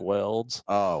tack welds.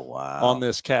 Oh wow! On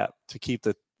this cap to keep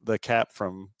the cap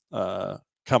from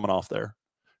coming off there.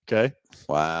 Okay.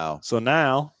 Wow. So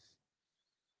now,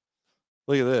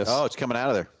 look at this. Oh, it's coming out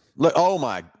of there. Look! Oh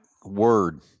my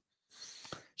word!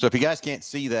 So if you guys can't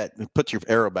see that, put your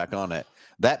arrow back on that.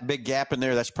 That big gap in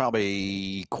there, that's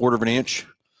probably 1/4 of an inch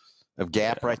of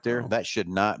gap right there. That should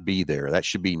not be there. That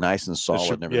should be nice and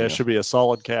solid. It should be a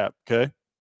solid cap. Okay.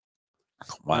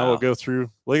 Wow. Now we'll go through.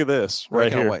 Look at this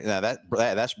breaking right here. Away.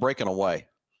 Now that's breaking away.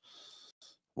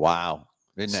 Wow.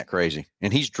 Isn't that crazy?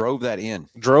 And he's drove that in.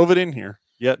 Drove it in here.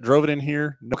 Yeah, drove it in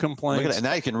here. No complaints. Look at that.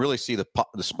 Now you can really see the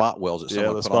spot welds that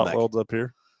someone the put spot on that. welds up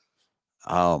here.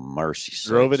 Oh, mercy.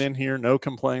 Drove it in here. No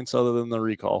complaints other than the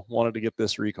recall. Wanted to get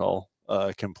this recall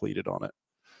completed on it.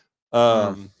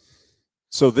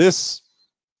 So this.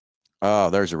 Oh,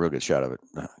 there's a real good shot of it.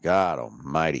 God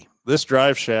almighty. This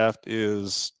drive shaft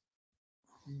is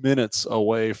minutes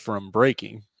away from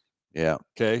breaking. Yeah.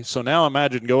 Okay. So now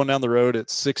imagine going down the road at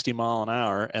 60 mile an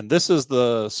hour. And this is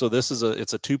it's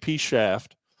a 2-piece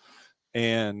shaft,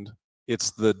 and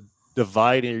it's the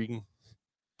dividing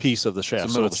piece of the shaft. the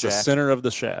So middle of it's the the shaft. center of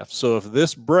the shaft. So if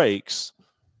this breaks,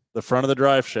 the front of the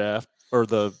drive shaft or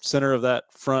the center of that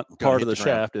front Gonna part hit of the the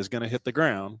ground. shaft is going to hit the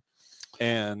ground,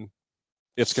 and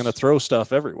it's going to throw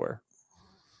stuff everywhere.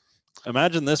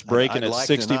 Imagine this breaking I'd at like to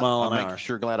 60 not- mile an I'm hour.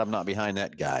 sure glad I'm not behind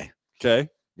that guy. Okay.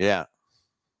 Yeah,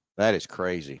 that is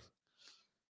crazy.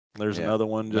 There's Yeah. another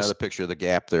one. Another Just picture of the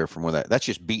gap there from where that's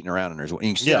just beating around in there. You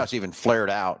can see Yeah. how it's even flared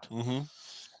out. mm-hmm.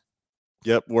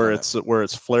 Yep, where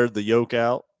it's flared the yoke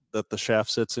out that the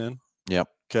shaft sits in. Yep.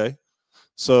 Okay.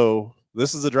 So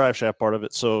this is the drive shaft part of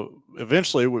it. So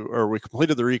eventually we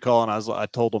completed the recall, and I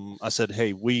told them, I said,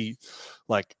 hey, we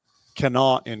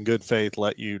cannot in good faith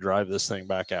let you drive this thing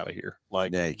back out of here.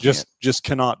 Like, Yeah, you just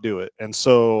cannot do it. And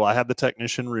so I had the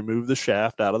technician remove the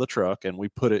shaft out of the truck, and we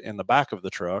put it in the back of the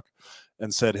truck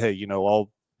and said, hey, I'll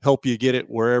help you get it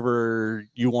wherever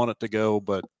you want it to go,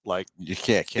 but you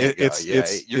can't go.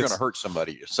 You're going to hurt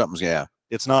somebody. Something's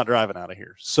it's not driving out of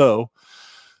here. So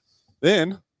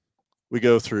then we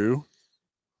go through.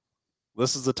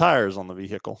 This is the tires on the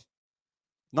vehicle.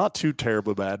 Not too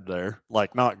terribly bad there.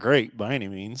 Not great by any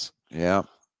means. Yeah.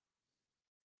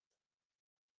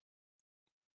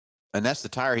 And that's the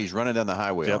tire he's running down the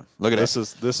highway on. Look at this.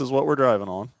 This is what we're driving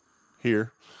on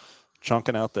here,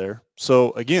 chunking out there.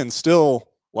 So again, still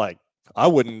I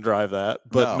wouldn't drive that,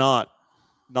 but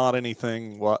not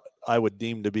anything what I would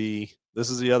deem to be. This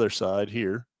is the other side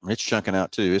here. It's chunking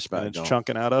out too. It's about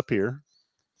chunking out up here.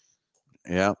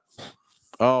 Yeah.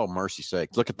 Oh, mercy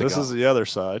sake! Look at this is the other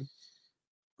side.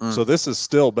 So this is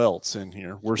steel belts in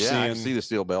here. We're seeing. I can see the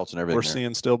steel belts and everything. We're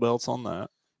seeing steel belts on that.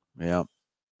 Yeah.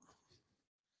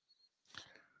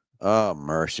 Oh,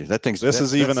 mercy! This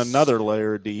is even another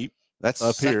layer deep. That's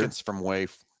up seconds here. From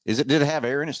wave. Did it have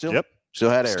air in it still? Yep. Still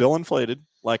had air. Still inflated.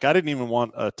 I didn't even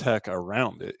want a tech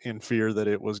around it in fear that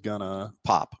it was gonna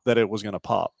pop. That it was gonna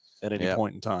pop at any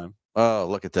point in time. Oh,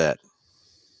 look at that!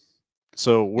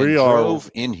 So we are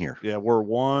in here. Yeah, we're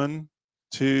 1,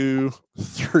 2,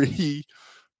 3,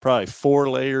 probably 4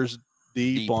 layers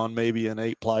deep on maybe an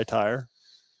 8-ply tire.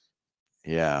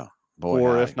 Yeah. Boy,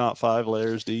 4, if not 5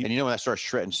 layers deep. And when that starts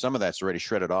shredding, some of that's already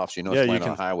shredded off. So it's laying on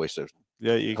the highway. So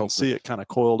you can see it kind of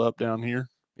coiled up down here.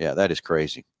 Yeah, that is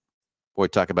crazy. Boy,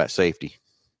 talk about safety.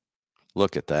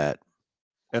 Look at that.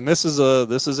 And this is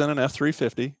in an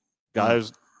F-350.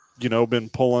 Guys, been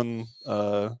pulling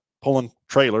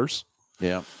trailers.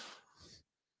 Yeah.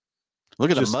 Look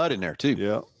at the mud in there too.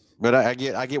 Yeah. But I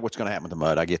get what's going to happen with the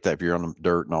mud. I get that if you're on the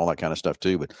dirt and all that kind of stuff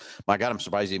too. But my God, I'm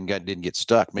surprised he didn't get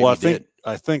stuck. Maybe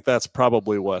I think that's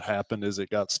probably what happened. Is it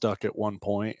got stuck at one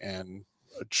point and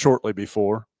shortly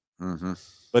before. Mm-hmm.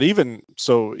 But even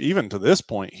to this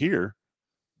point here,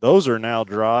 those are now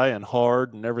dry and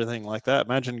hard and everything like that.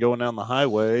 Imagine going down the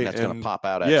highway and that's going to pop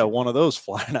out at you. Yeah, one of those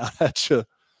flying out at you.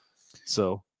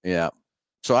 So yeah.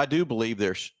 So I do believe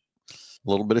there's a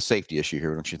little bit of safety issue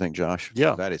here, don't you think, Josh?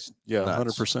 Yeah. That is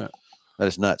 100%. That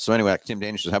is nuts. So anyway, Tim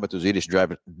Daniels says, how about those idiots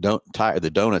driving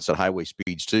the donuts at highway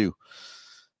speeds too?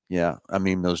 Yeah. I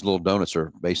mean, those little donuts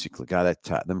are basically, God,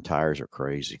 them tires are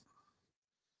crazy.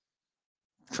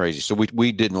 Crazy. So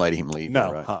we didn't let him leave.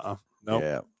 No. Right? Nope.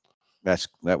 Yeah.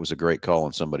 That was a great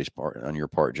call on your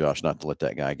part, Josh, not to let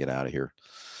that guy get out of here,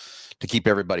 to keep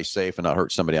everybody safe and not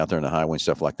hurt somebody out there on the highway and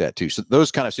stuff like that too. So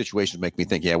those kind of situations make me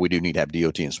think, yeah, we do need to have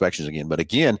DOT inspections again. But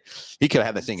again, he could have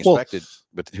had that thing inspected,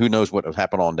 but who knows what would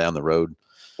happen on down the road.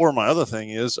 Or my other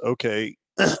thing is, okay,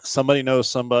 somebody knows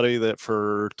somebody that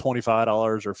for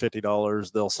 $25 or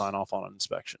 $50, they'll sign off on an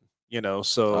inspection,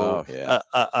 so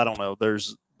I don't know.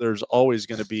 There's always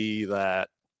going to be that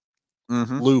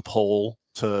loophole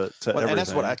to everything. And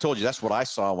that's what I told you. That's what I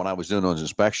saw when I was doing those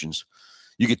inspections.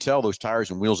 You could tell those tires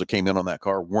and wheels that came in on that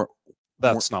car weren't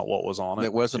not what was on it.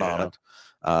 It wasn't on it.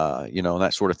 And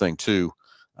that sort of thing too.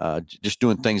 Just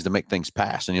doing things to make things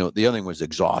pass. And the other thing was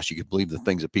exhaust. You could believe the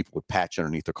things that people would patch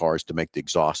underneath their cars to make the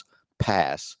exhaust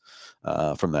pass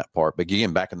from that part. But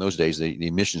again, back in those days, the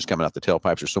emissions coming out the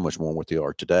tailpipes are so much more than what they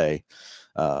are today.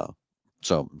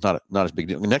 So not as big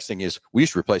deal. The next thing is we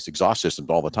used to replace exhaust systems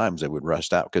all the time. They would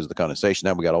rust out because of the condensation.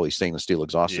 Now we got all these stainless steel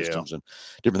exhaust systems and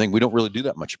different things. We don't really do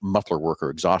that much muffler work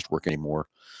or exhaust work anymore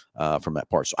from that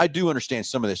part. So I do understand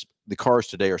some of this. The cars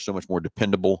today are so much more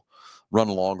dependable, run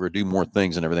longer, do more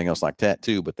things and everything else like that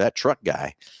too. But that truck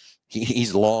guy,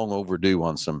 he's long overdue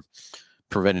on some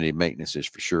preventative maintenances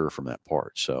for sure from that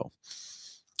part. So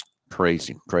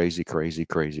crazy.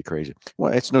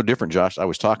 Well, it's no different, Josh. I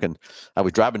was driving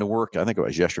to work. I think it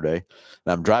was yesterday.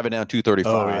 And I'm driving down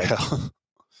 235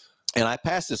 and I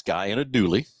passed this guy in a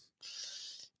dually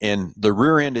and the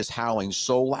rear end is howling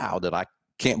so loud that I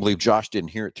can't believe Josh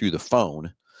didn't hear it through the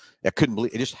phone. I couldn't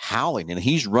believe it, just howling. And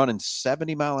he's running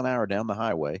 70 mile an hour down the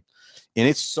highway. And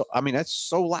it's so, I mean, that's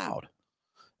so loud.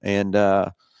 And,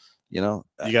 you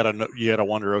gotta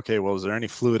wonder, okay, well, is there any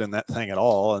fluid in that thing at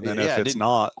all? And then if it's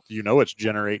not, it's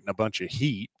generating a bunch of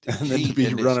heat, and then to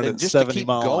be running at 70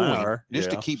 miles an hour,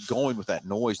 to keep going with that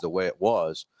noise the way it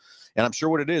was. And I'm sure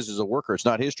what it is a worker. It's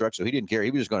not his truck, so he didn't care.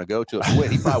 He was just going to go to a quit.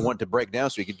 He probably wanted to break down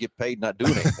so he could get paid not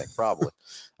doing anything, probably.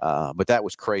 But that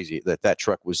was crazy that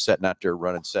truck was sitting out there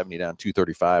running 70 down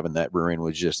 235, and that rear end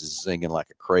was just zinging like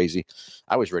a crazy.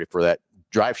 I was ready for that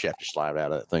drive shaft to slide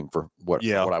out of that thing for what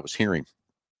I was hearing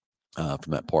from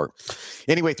that part.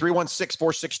 Anyway,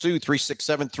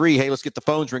 316-462-3673. Hey, let's get the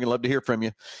phones ringing. Love to hear from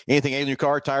you. Anything in your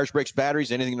car, tires, brakes,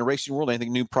 batteries, anything in the racing world,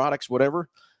 anything new products, whatever.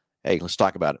 Hey, let's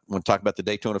talk about it. Want to talk about the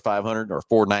Daytona 500 or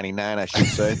 499, I should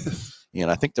say. And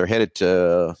I think they're headed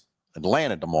to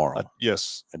Atlanta tomorrow.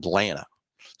 Yes. Atlanta.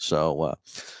 So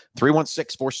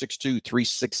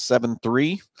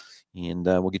 316-462-3673. And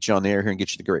we'll get you on the air here and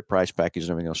get you the great price package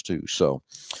and everything else too. So,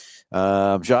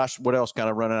 Josh, what else kind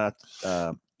of running out?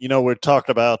 We talked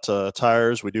about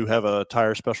tires. We do have a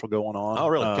tire special going on. Oh,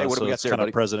 really? Okay, what do we got there, kind buddy?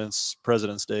 of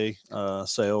President's Day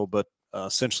sale, but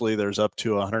essentially there's up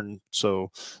to 100.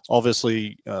 So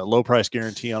obviously low price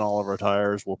guarantee on all of our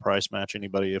tires. We'll price match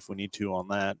anybody if we need to on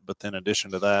that. But then in addition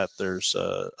to that, there's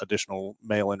additional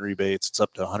mail-in rebates. It's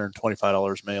up to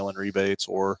 $125 mail-in rebates,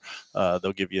 or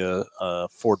they'll give you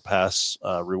Ford Pass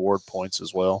reward points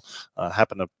as well.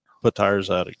 Happen to put tires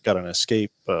out. Got an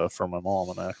Escape from my mom,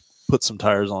 and I put some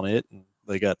tires on it, and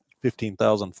they got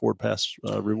 15,000 Ford Pass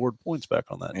reward points back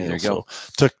on that. There you go.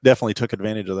 So definitely took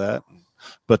advantage of that.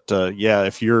 But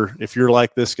if you're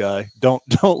like this guy, don't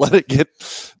let it get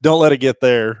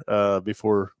there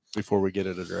before we get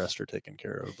it addressed or taken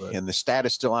care of. But. And the stat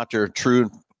is still out there. True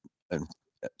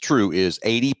is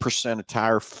 80% of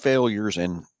tire failures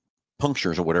and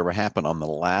punctures or whatever happen on the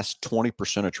last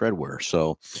 20% of tread wear.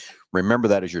 So remember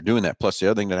that as you're doing that. Plus the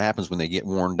other thing that happens when they get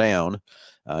worn down,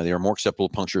 they are more acceptable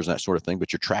punctures and that sort of thing,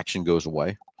 but your traction goes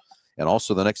away. And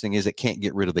also the next thing is it can't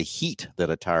get rid of the heat that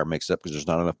a tire makes up because there's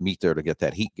not enough meat there to get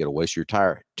that heat get away. So your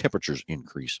tire temperatures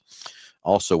increase.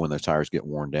 Also, when the tires get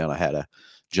worn down, I had a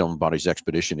gentleman bought his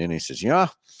Expedition in, and he says,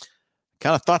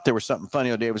 kind of thought there was something funny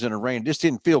the day it was in the rain. It just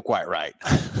didn't feel quite right.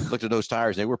 Looked at those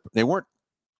tires. It was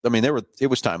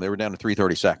time. They were down to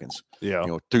 330 seconds. Yeah.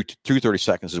 230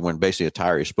 seconds is when basically a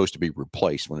tire is supposed to be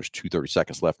replaced when there's 230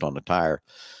 seconds left on the tire.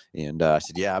 And I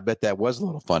said, I bet that was a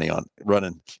little funny on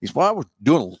running. He said, well, I was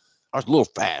a little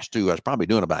fast too. I was probably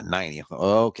doing about 90.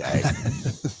 Okay.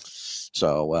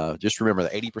 So just remember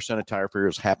that 80% of tire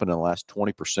failures happen in the last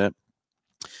 20%.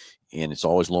 And it's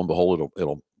always, lo and behold,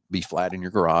 it'll be flat in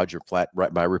your garage or flat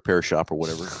right by a repair shop or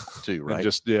whatever too, right? And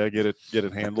just get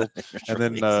it handled. And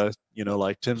then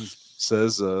like Tim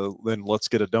says, then let's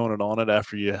get a donut on it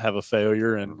after you have a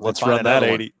failure, and let's run that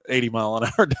 80 mile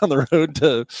an hour down the road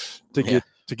to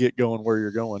get going where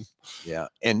you're going. Yeah.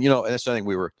 And that's the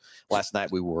thing. Last night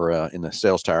we were in the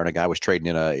sales tire, and a guy was trading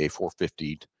in a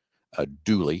 450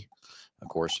 dually. Of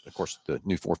course the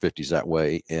new 450 is that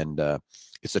way. And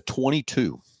it's a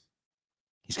 22.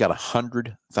 He's got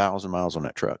 100,000 miles on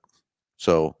that truck.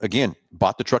 So again,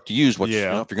 bought the truck to use. If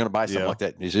you're going to buy something like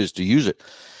that, it is to use it.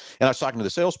 And I was talking to the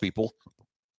salespeople,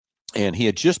 and he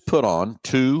had just put on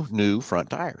 2 new front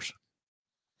tires.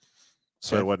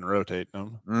 So it wasn't rotating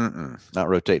them. Not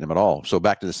rotating them at all. So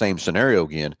back to the same scenario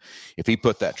again. If he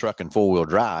put that truck in 4-wheel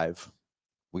drive,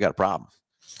 we got a problem.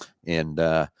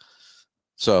 And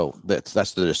so that's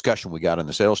the discussion we got in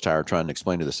the sales tire, trying to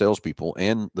explain to the salespeople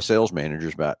and the sales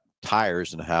managers about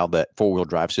tires and how that 4-wheel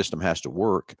drive system has to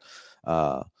work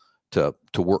to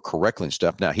work correctly and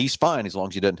stuff. Now he's fine as long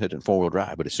as he doesn't hit it in 4-wheel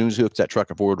drive, but as soon as he hooks that truck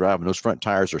in 4-wheel drive and those front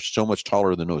tires are so much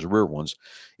taller than those rear ones,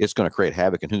 it's going to create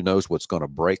havoc, and who knows what's going to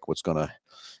break, what's going to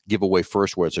give away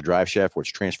first, where it's a drive shaft, where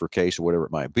it's transfer case, or whatever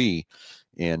it might be.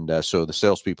 And so the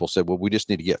salespeople said, well, we just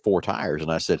need to get 4 tires.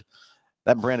 And I said,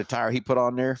 that branded tire he put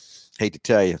on there, hate to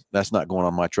tell you, that's not going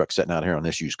on my truck sitting out here on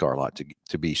this used car lot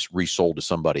to be resold to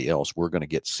somebody else. We're going to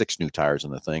get 6 new tires in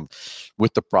the thing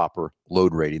with the proper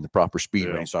load rating, the proper speed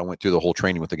rating. So I went through the whole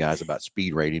training with the guys about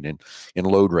speed rating and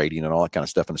load rating and all that kind of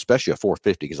stuff, and especially a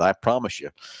 450, because I promise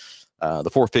you, the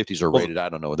 450s are rated, I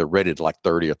don't know, they're rated like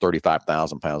 30 or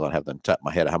 35,000 pounds. I don't have them top of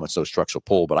my head of how much those trucks will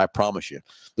pull, but I promise you,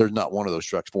 there's not one of those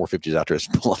trucks, 450s out there, that's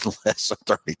pulling less than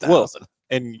 30,000. Well,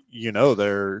 and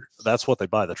that's what they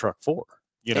buy the truck for.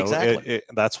 Exactly.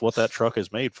 That's what that truck is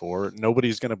made for.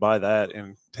 Nobody's going to buy that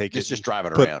and take it's it. Just drive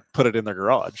it around. Put it in their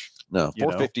garage. No,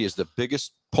 450 is the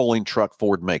biggest pulling truck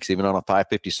Ford makes, even on a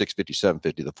 550, 650,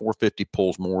 750. The 450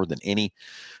 pulls more than any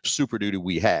Super Duty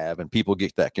we have, and people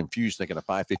get that confused thinking a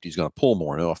 550 is going to pull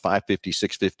more. No, a 550,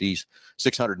 650s,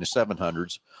 600 and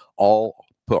 700s all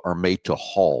are made to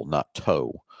haul, not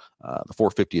tow. The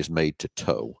 450 is made to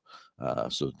tow.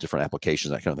 So different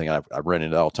applications, that kind of thing. I run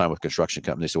into all the time with construction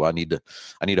companies. So I need a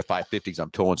 550s.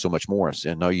 I'm towing so much more. I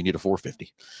said, no, you need a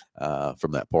 450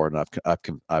 from that part. And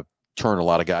I've turned a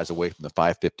lot of guys away from the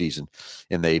 550s,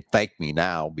 and they thank me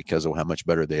now because of how much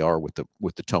better they are with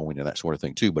the towing and that sort of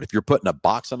thing too. But if you're putting a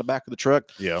box on the back of the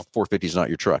truck, 450 is not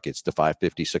your truck. It's the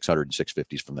 550, 600, and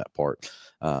 650s from that part.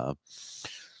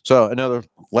 So another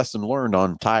lesson learned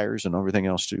on tires and everything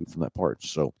else too from that part.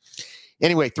 So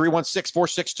anyway,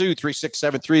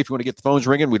 316-462-3673. If you want to get the phones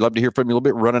ringing, we'd love to hear from you a little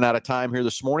bit. We're running out of time here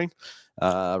this morning.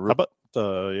 How about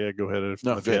go ahead. If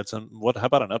you had some, how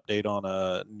about an update on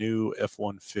a new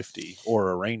F-150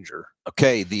 or a Ranger?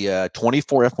 Okay, the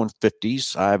 24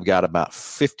 F-150s, I've got about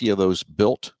 50 of those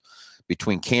built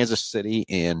between Kansas City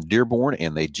and Dearborn,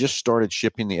 and they just started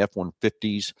shipping the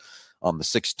F-150s on the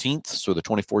 16th. So the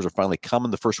 24s are finally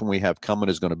coming. The first one we have coming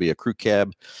is going to be a Crew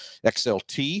Cab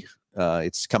XLT.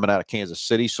 It's coming out of Kansas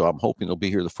City, so I'm hoping it'll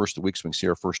be here the first of the week so we can see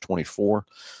our first 24.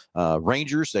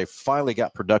 Rangers, they finally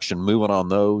got production moving on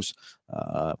those.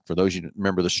 For those you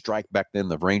remember the strike back then,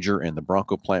 the Ranger and the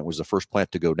Bronco plant was the first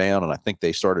plant to go down, and I think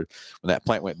they started, when that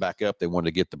plant went back up, they wanted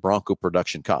to get the Bronco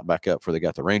production caught back up before they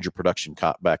got the Ranger production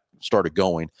started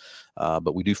going.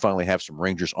 But we do finally have some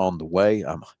Rangers on the way.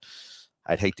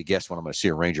 I'd hate to guess when I'm going to see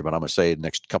a Ranger, but I'm going to say the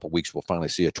next couple of weeks we'll finally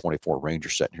see a 24 Ranger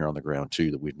sitting here on the ground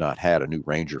too. That we've not had a new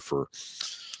Ranger for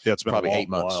it's been probably 8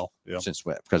 months since,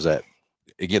 because that,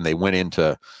 again, they went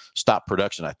into stop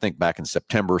production I think back in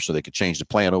September so they could change the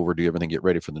plan over, do everything, get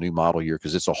ready for the new model year,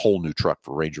 because it's a whole new truck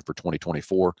for Ranger for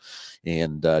 2024,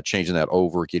 and changing that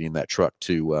over, getting that truck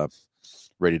to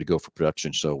ready to go for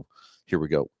production. So here we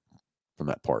go from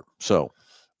that part. So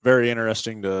very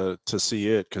interesting to see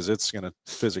it, because it's going to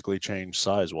physically change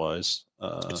size wise.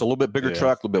 It's a little bit bigger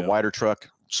truck, a little bit wider truck,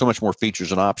 so much more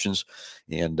features and options.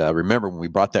 And remember, when we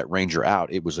brought that Ranger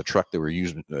out, it was a truck that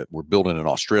we're building in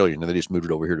Australia, and then they just moved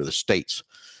it over here to the States.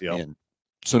 And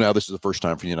so now this is the first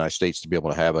time for the United States to be able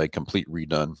to have a complete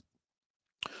redone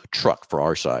truck for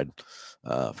our side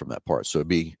from that part. So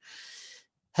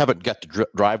haven't got to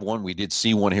drive one. We did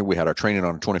see one here. We had our training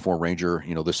on a 24 Ranger,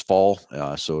 this fall.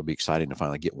 So it'd be exciting to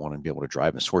finally get one and be able to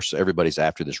drive. And of course, everybody's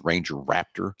after this Ranger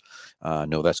Raptor.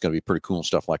 No, that's going to be pretty cool and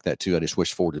stuff like that too. I just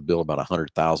wish Ford to build about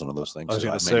 100,000 of those things. I was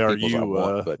going to say, are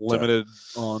you limited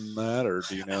on that, or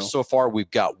do you know? So far, we've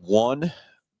got one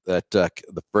that the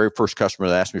very first customer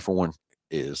that asked me for one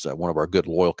is one of our good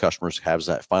loyal customers, has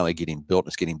that finally getting built.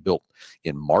 It's getting built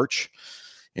in March.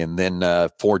 And then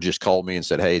Ford just called me and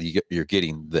said, hey, you're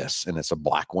getting this. And it's a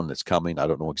black one that's coming. I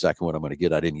don't know exactly what I'm going to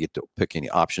get. I didn't get to pick any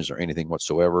options or anything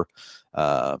whatsoever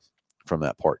from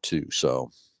that part too.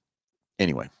 So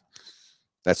anyway,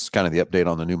 that's kind of the update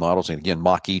on the new models. And again,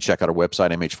 Mach-E, check out our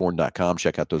website, mhford.com.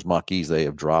 Check out those Mach-Es. They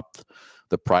have dropped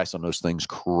the price on those things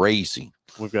crazy.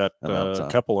 We've got a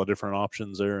couple of different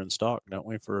options there in stock, don't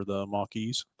we, for the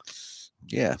Mach-Es?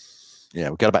 Yeah. Yeah,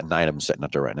 we've got about 9 of them sitting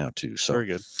out there right now too. So very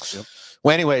good. Yep.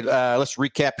 Well, anyway, let's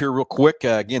recap here real quick.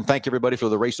 Again, thank everybody for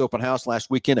the race open house last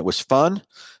weekend. It was fun.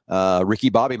 Ricky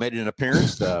Bobby made an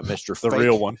appearance. Mr. The Fake.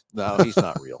 real one. No, he's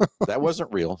not real. That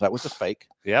wasn't real. That was a fake.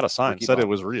 He had a sign that said it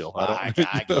was real. I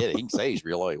get it. He can say he's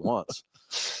real all he wants.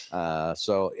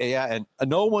 So, yeah, and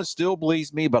no one still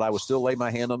believes me, but I will still lay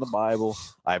my hand on the Bible.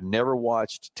 I've never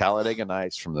watched Talladega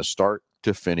Nights from the start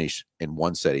to finish in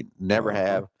one setting. Never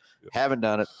have. Haven't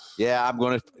done it. Yeah, I'm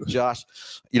going to, Josh,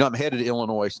 I'm headed to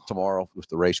Illinois tomorrow with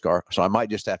the race car, so I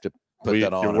might just have to put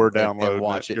that on and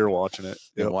watch it. You're watching it.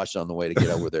 Yep. And watch it on the way to get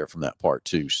over there from that part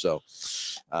too. So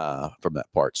from that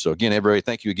part. So again, everybody,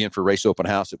 thank you again for Race Open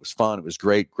House. It was fun. It was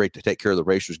great. Great to take care of the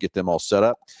racers, get them all set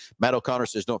up. Matt O'Connor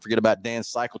says, don't forget about Dan's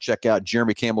Cycle. Check out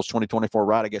Jeremy Campbell's 2024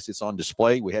 ride. I guess it's on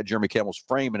display. We had Jeremy Campbell's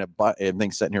frame and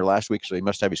everything sitting here last week, so he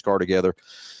must have his car together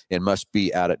and must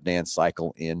be out at Dan's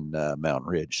Cycle in Mountain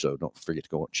Ridge. So don't forget to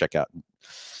go check out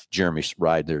Jeremy's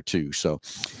ride there too. So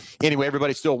anyway,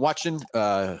 everybody still watching,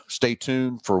 stay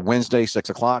tuned for Wednesday, 6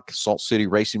 o'clock. Salt City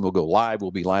Racing will go live.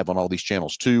 We'll be live on all these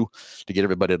channels too, to get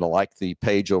everybody to like the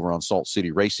page over on Salt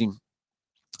City Racing.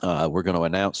 We're going to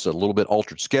announce a little bit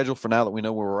altered schedule for now that we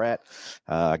know where we're at.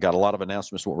 I got a lot of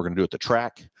announcements what we're going to do at the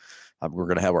track. We're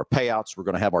going to have our payouts. We're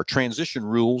going to have our transition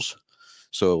rules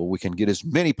so we can get as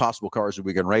many possible cars as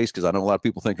we can race, because I know a lot of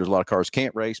people think there's a lot of cars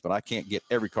can't race, but I can't get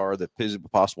every car that is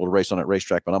possible to race on that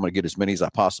racetrack, but I'm going to get as many as I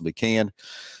possibly can.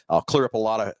 I'll clear up a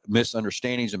lot of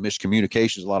misunderstandings and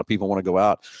miscommunications a lot of people want to go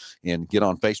out and get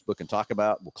on Facebook and talk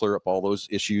about. We'll clear up all those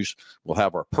issues. We'll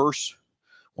have our purse.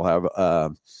 We'll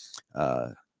have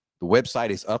the website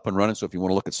is up and running, so if you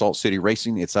want to look at Salt City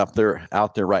Racing, it's out there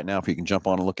right now. If you can jump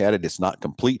on and look at it, it's not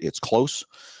complete. It's close.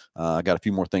 I got a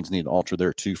few more things need to alter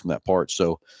there, too, from that part.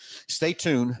 So stay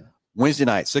tuned. Wednesday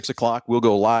night, 6 o'clock, we'll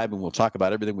go live, and we'll talk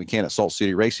about everything we can at Salt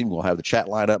City Racing. We'll have the chat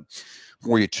line up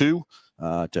for you, too,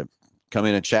 to come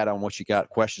in and chat on what you got,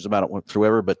 questions about it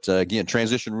whatsoever. But, again,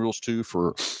 transition rules, too,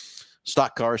 for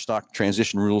stock cars, stock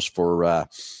transition rules for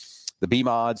the B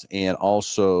mods, and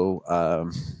also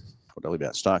what did I leave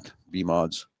out? Stock B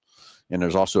mods. And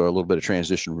there's also a little bit of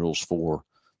transition rules for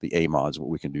the A mods, what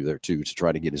we can do there too, to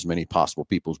try to get as many possible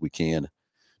people as we can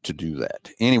to do that.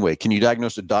 Anyway, can you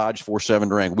diagnose a Dodge 4.7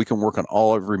 Durango? We can work on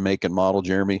every make and model,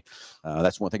 Jeremy.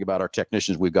 That's one thing about our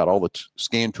technicians. We've got all the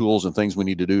scan tools and things we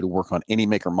need to do to work on any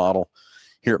make or model.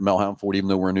 Here at Melham Ford, even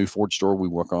though we're a new Ford store, we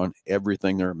work on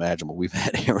everything there imaginable. We've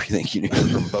had everything you need,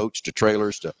 from boats to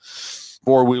trailers to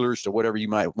four-wheelers to whatever you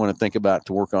might want to think about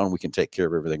to work on. We can take care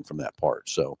of everything from that part.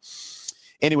 So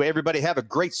anyway, everybody have a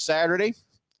great Saturday.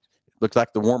 Looks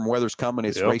like the warm weather's coming.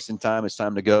 It's racing time. It's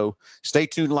time to go. Stay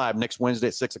tuned live next Wednesday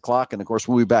at 6 o'clock. And, of course,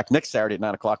 we'll be back next Saturday at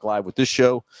 9 o'clock live with this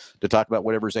show to talk about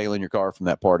whatever's ailing your car from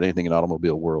that part, anything in the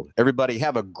automobile world. Everybody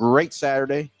have a great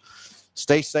Saturday.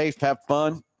 Stay safe. Have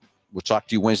fun. We'll talk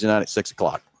to you Wednesday night at 6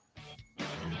 o'clock.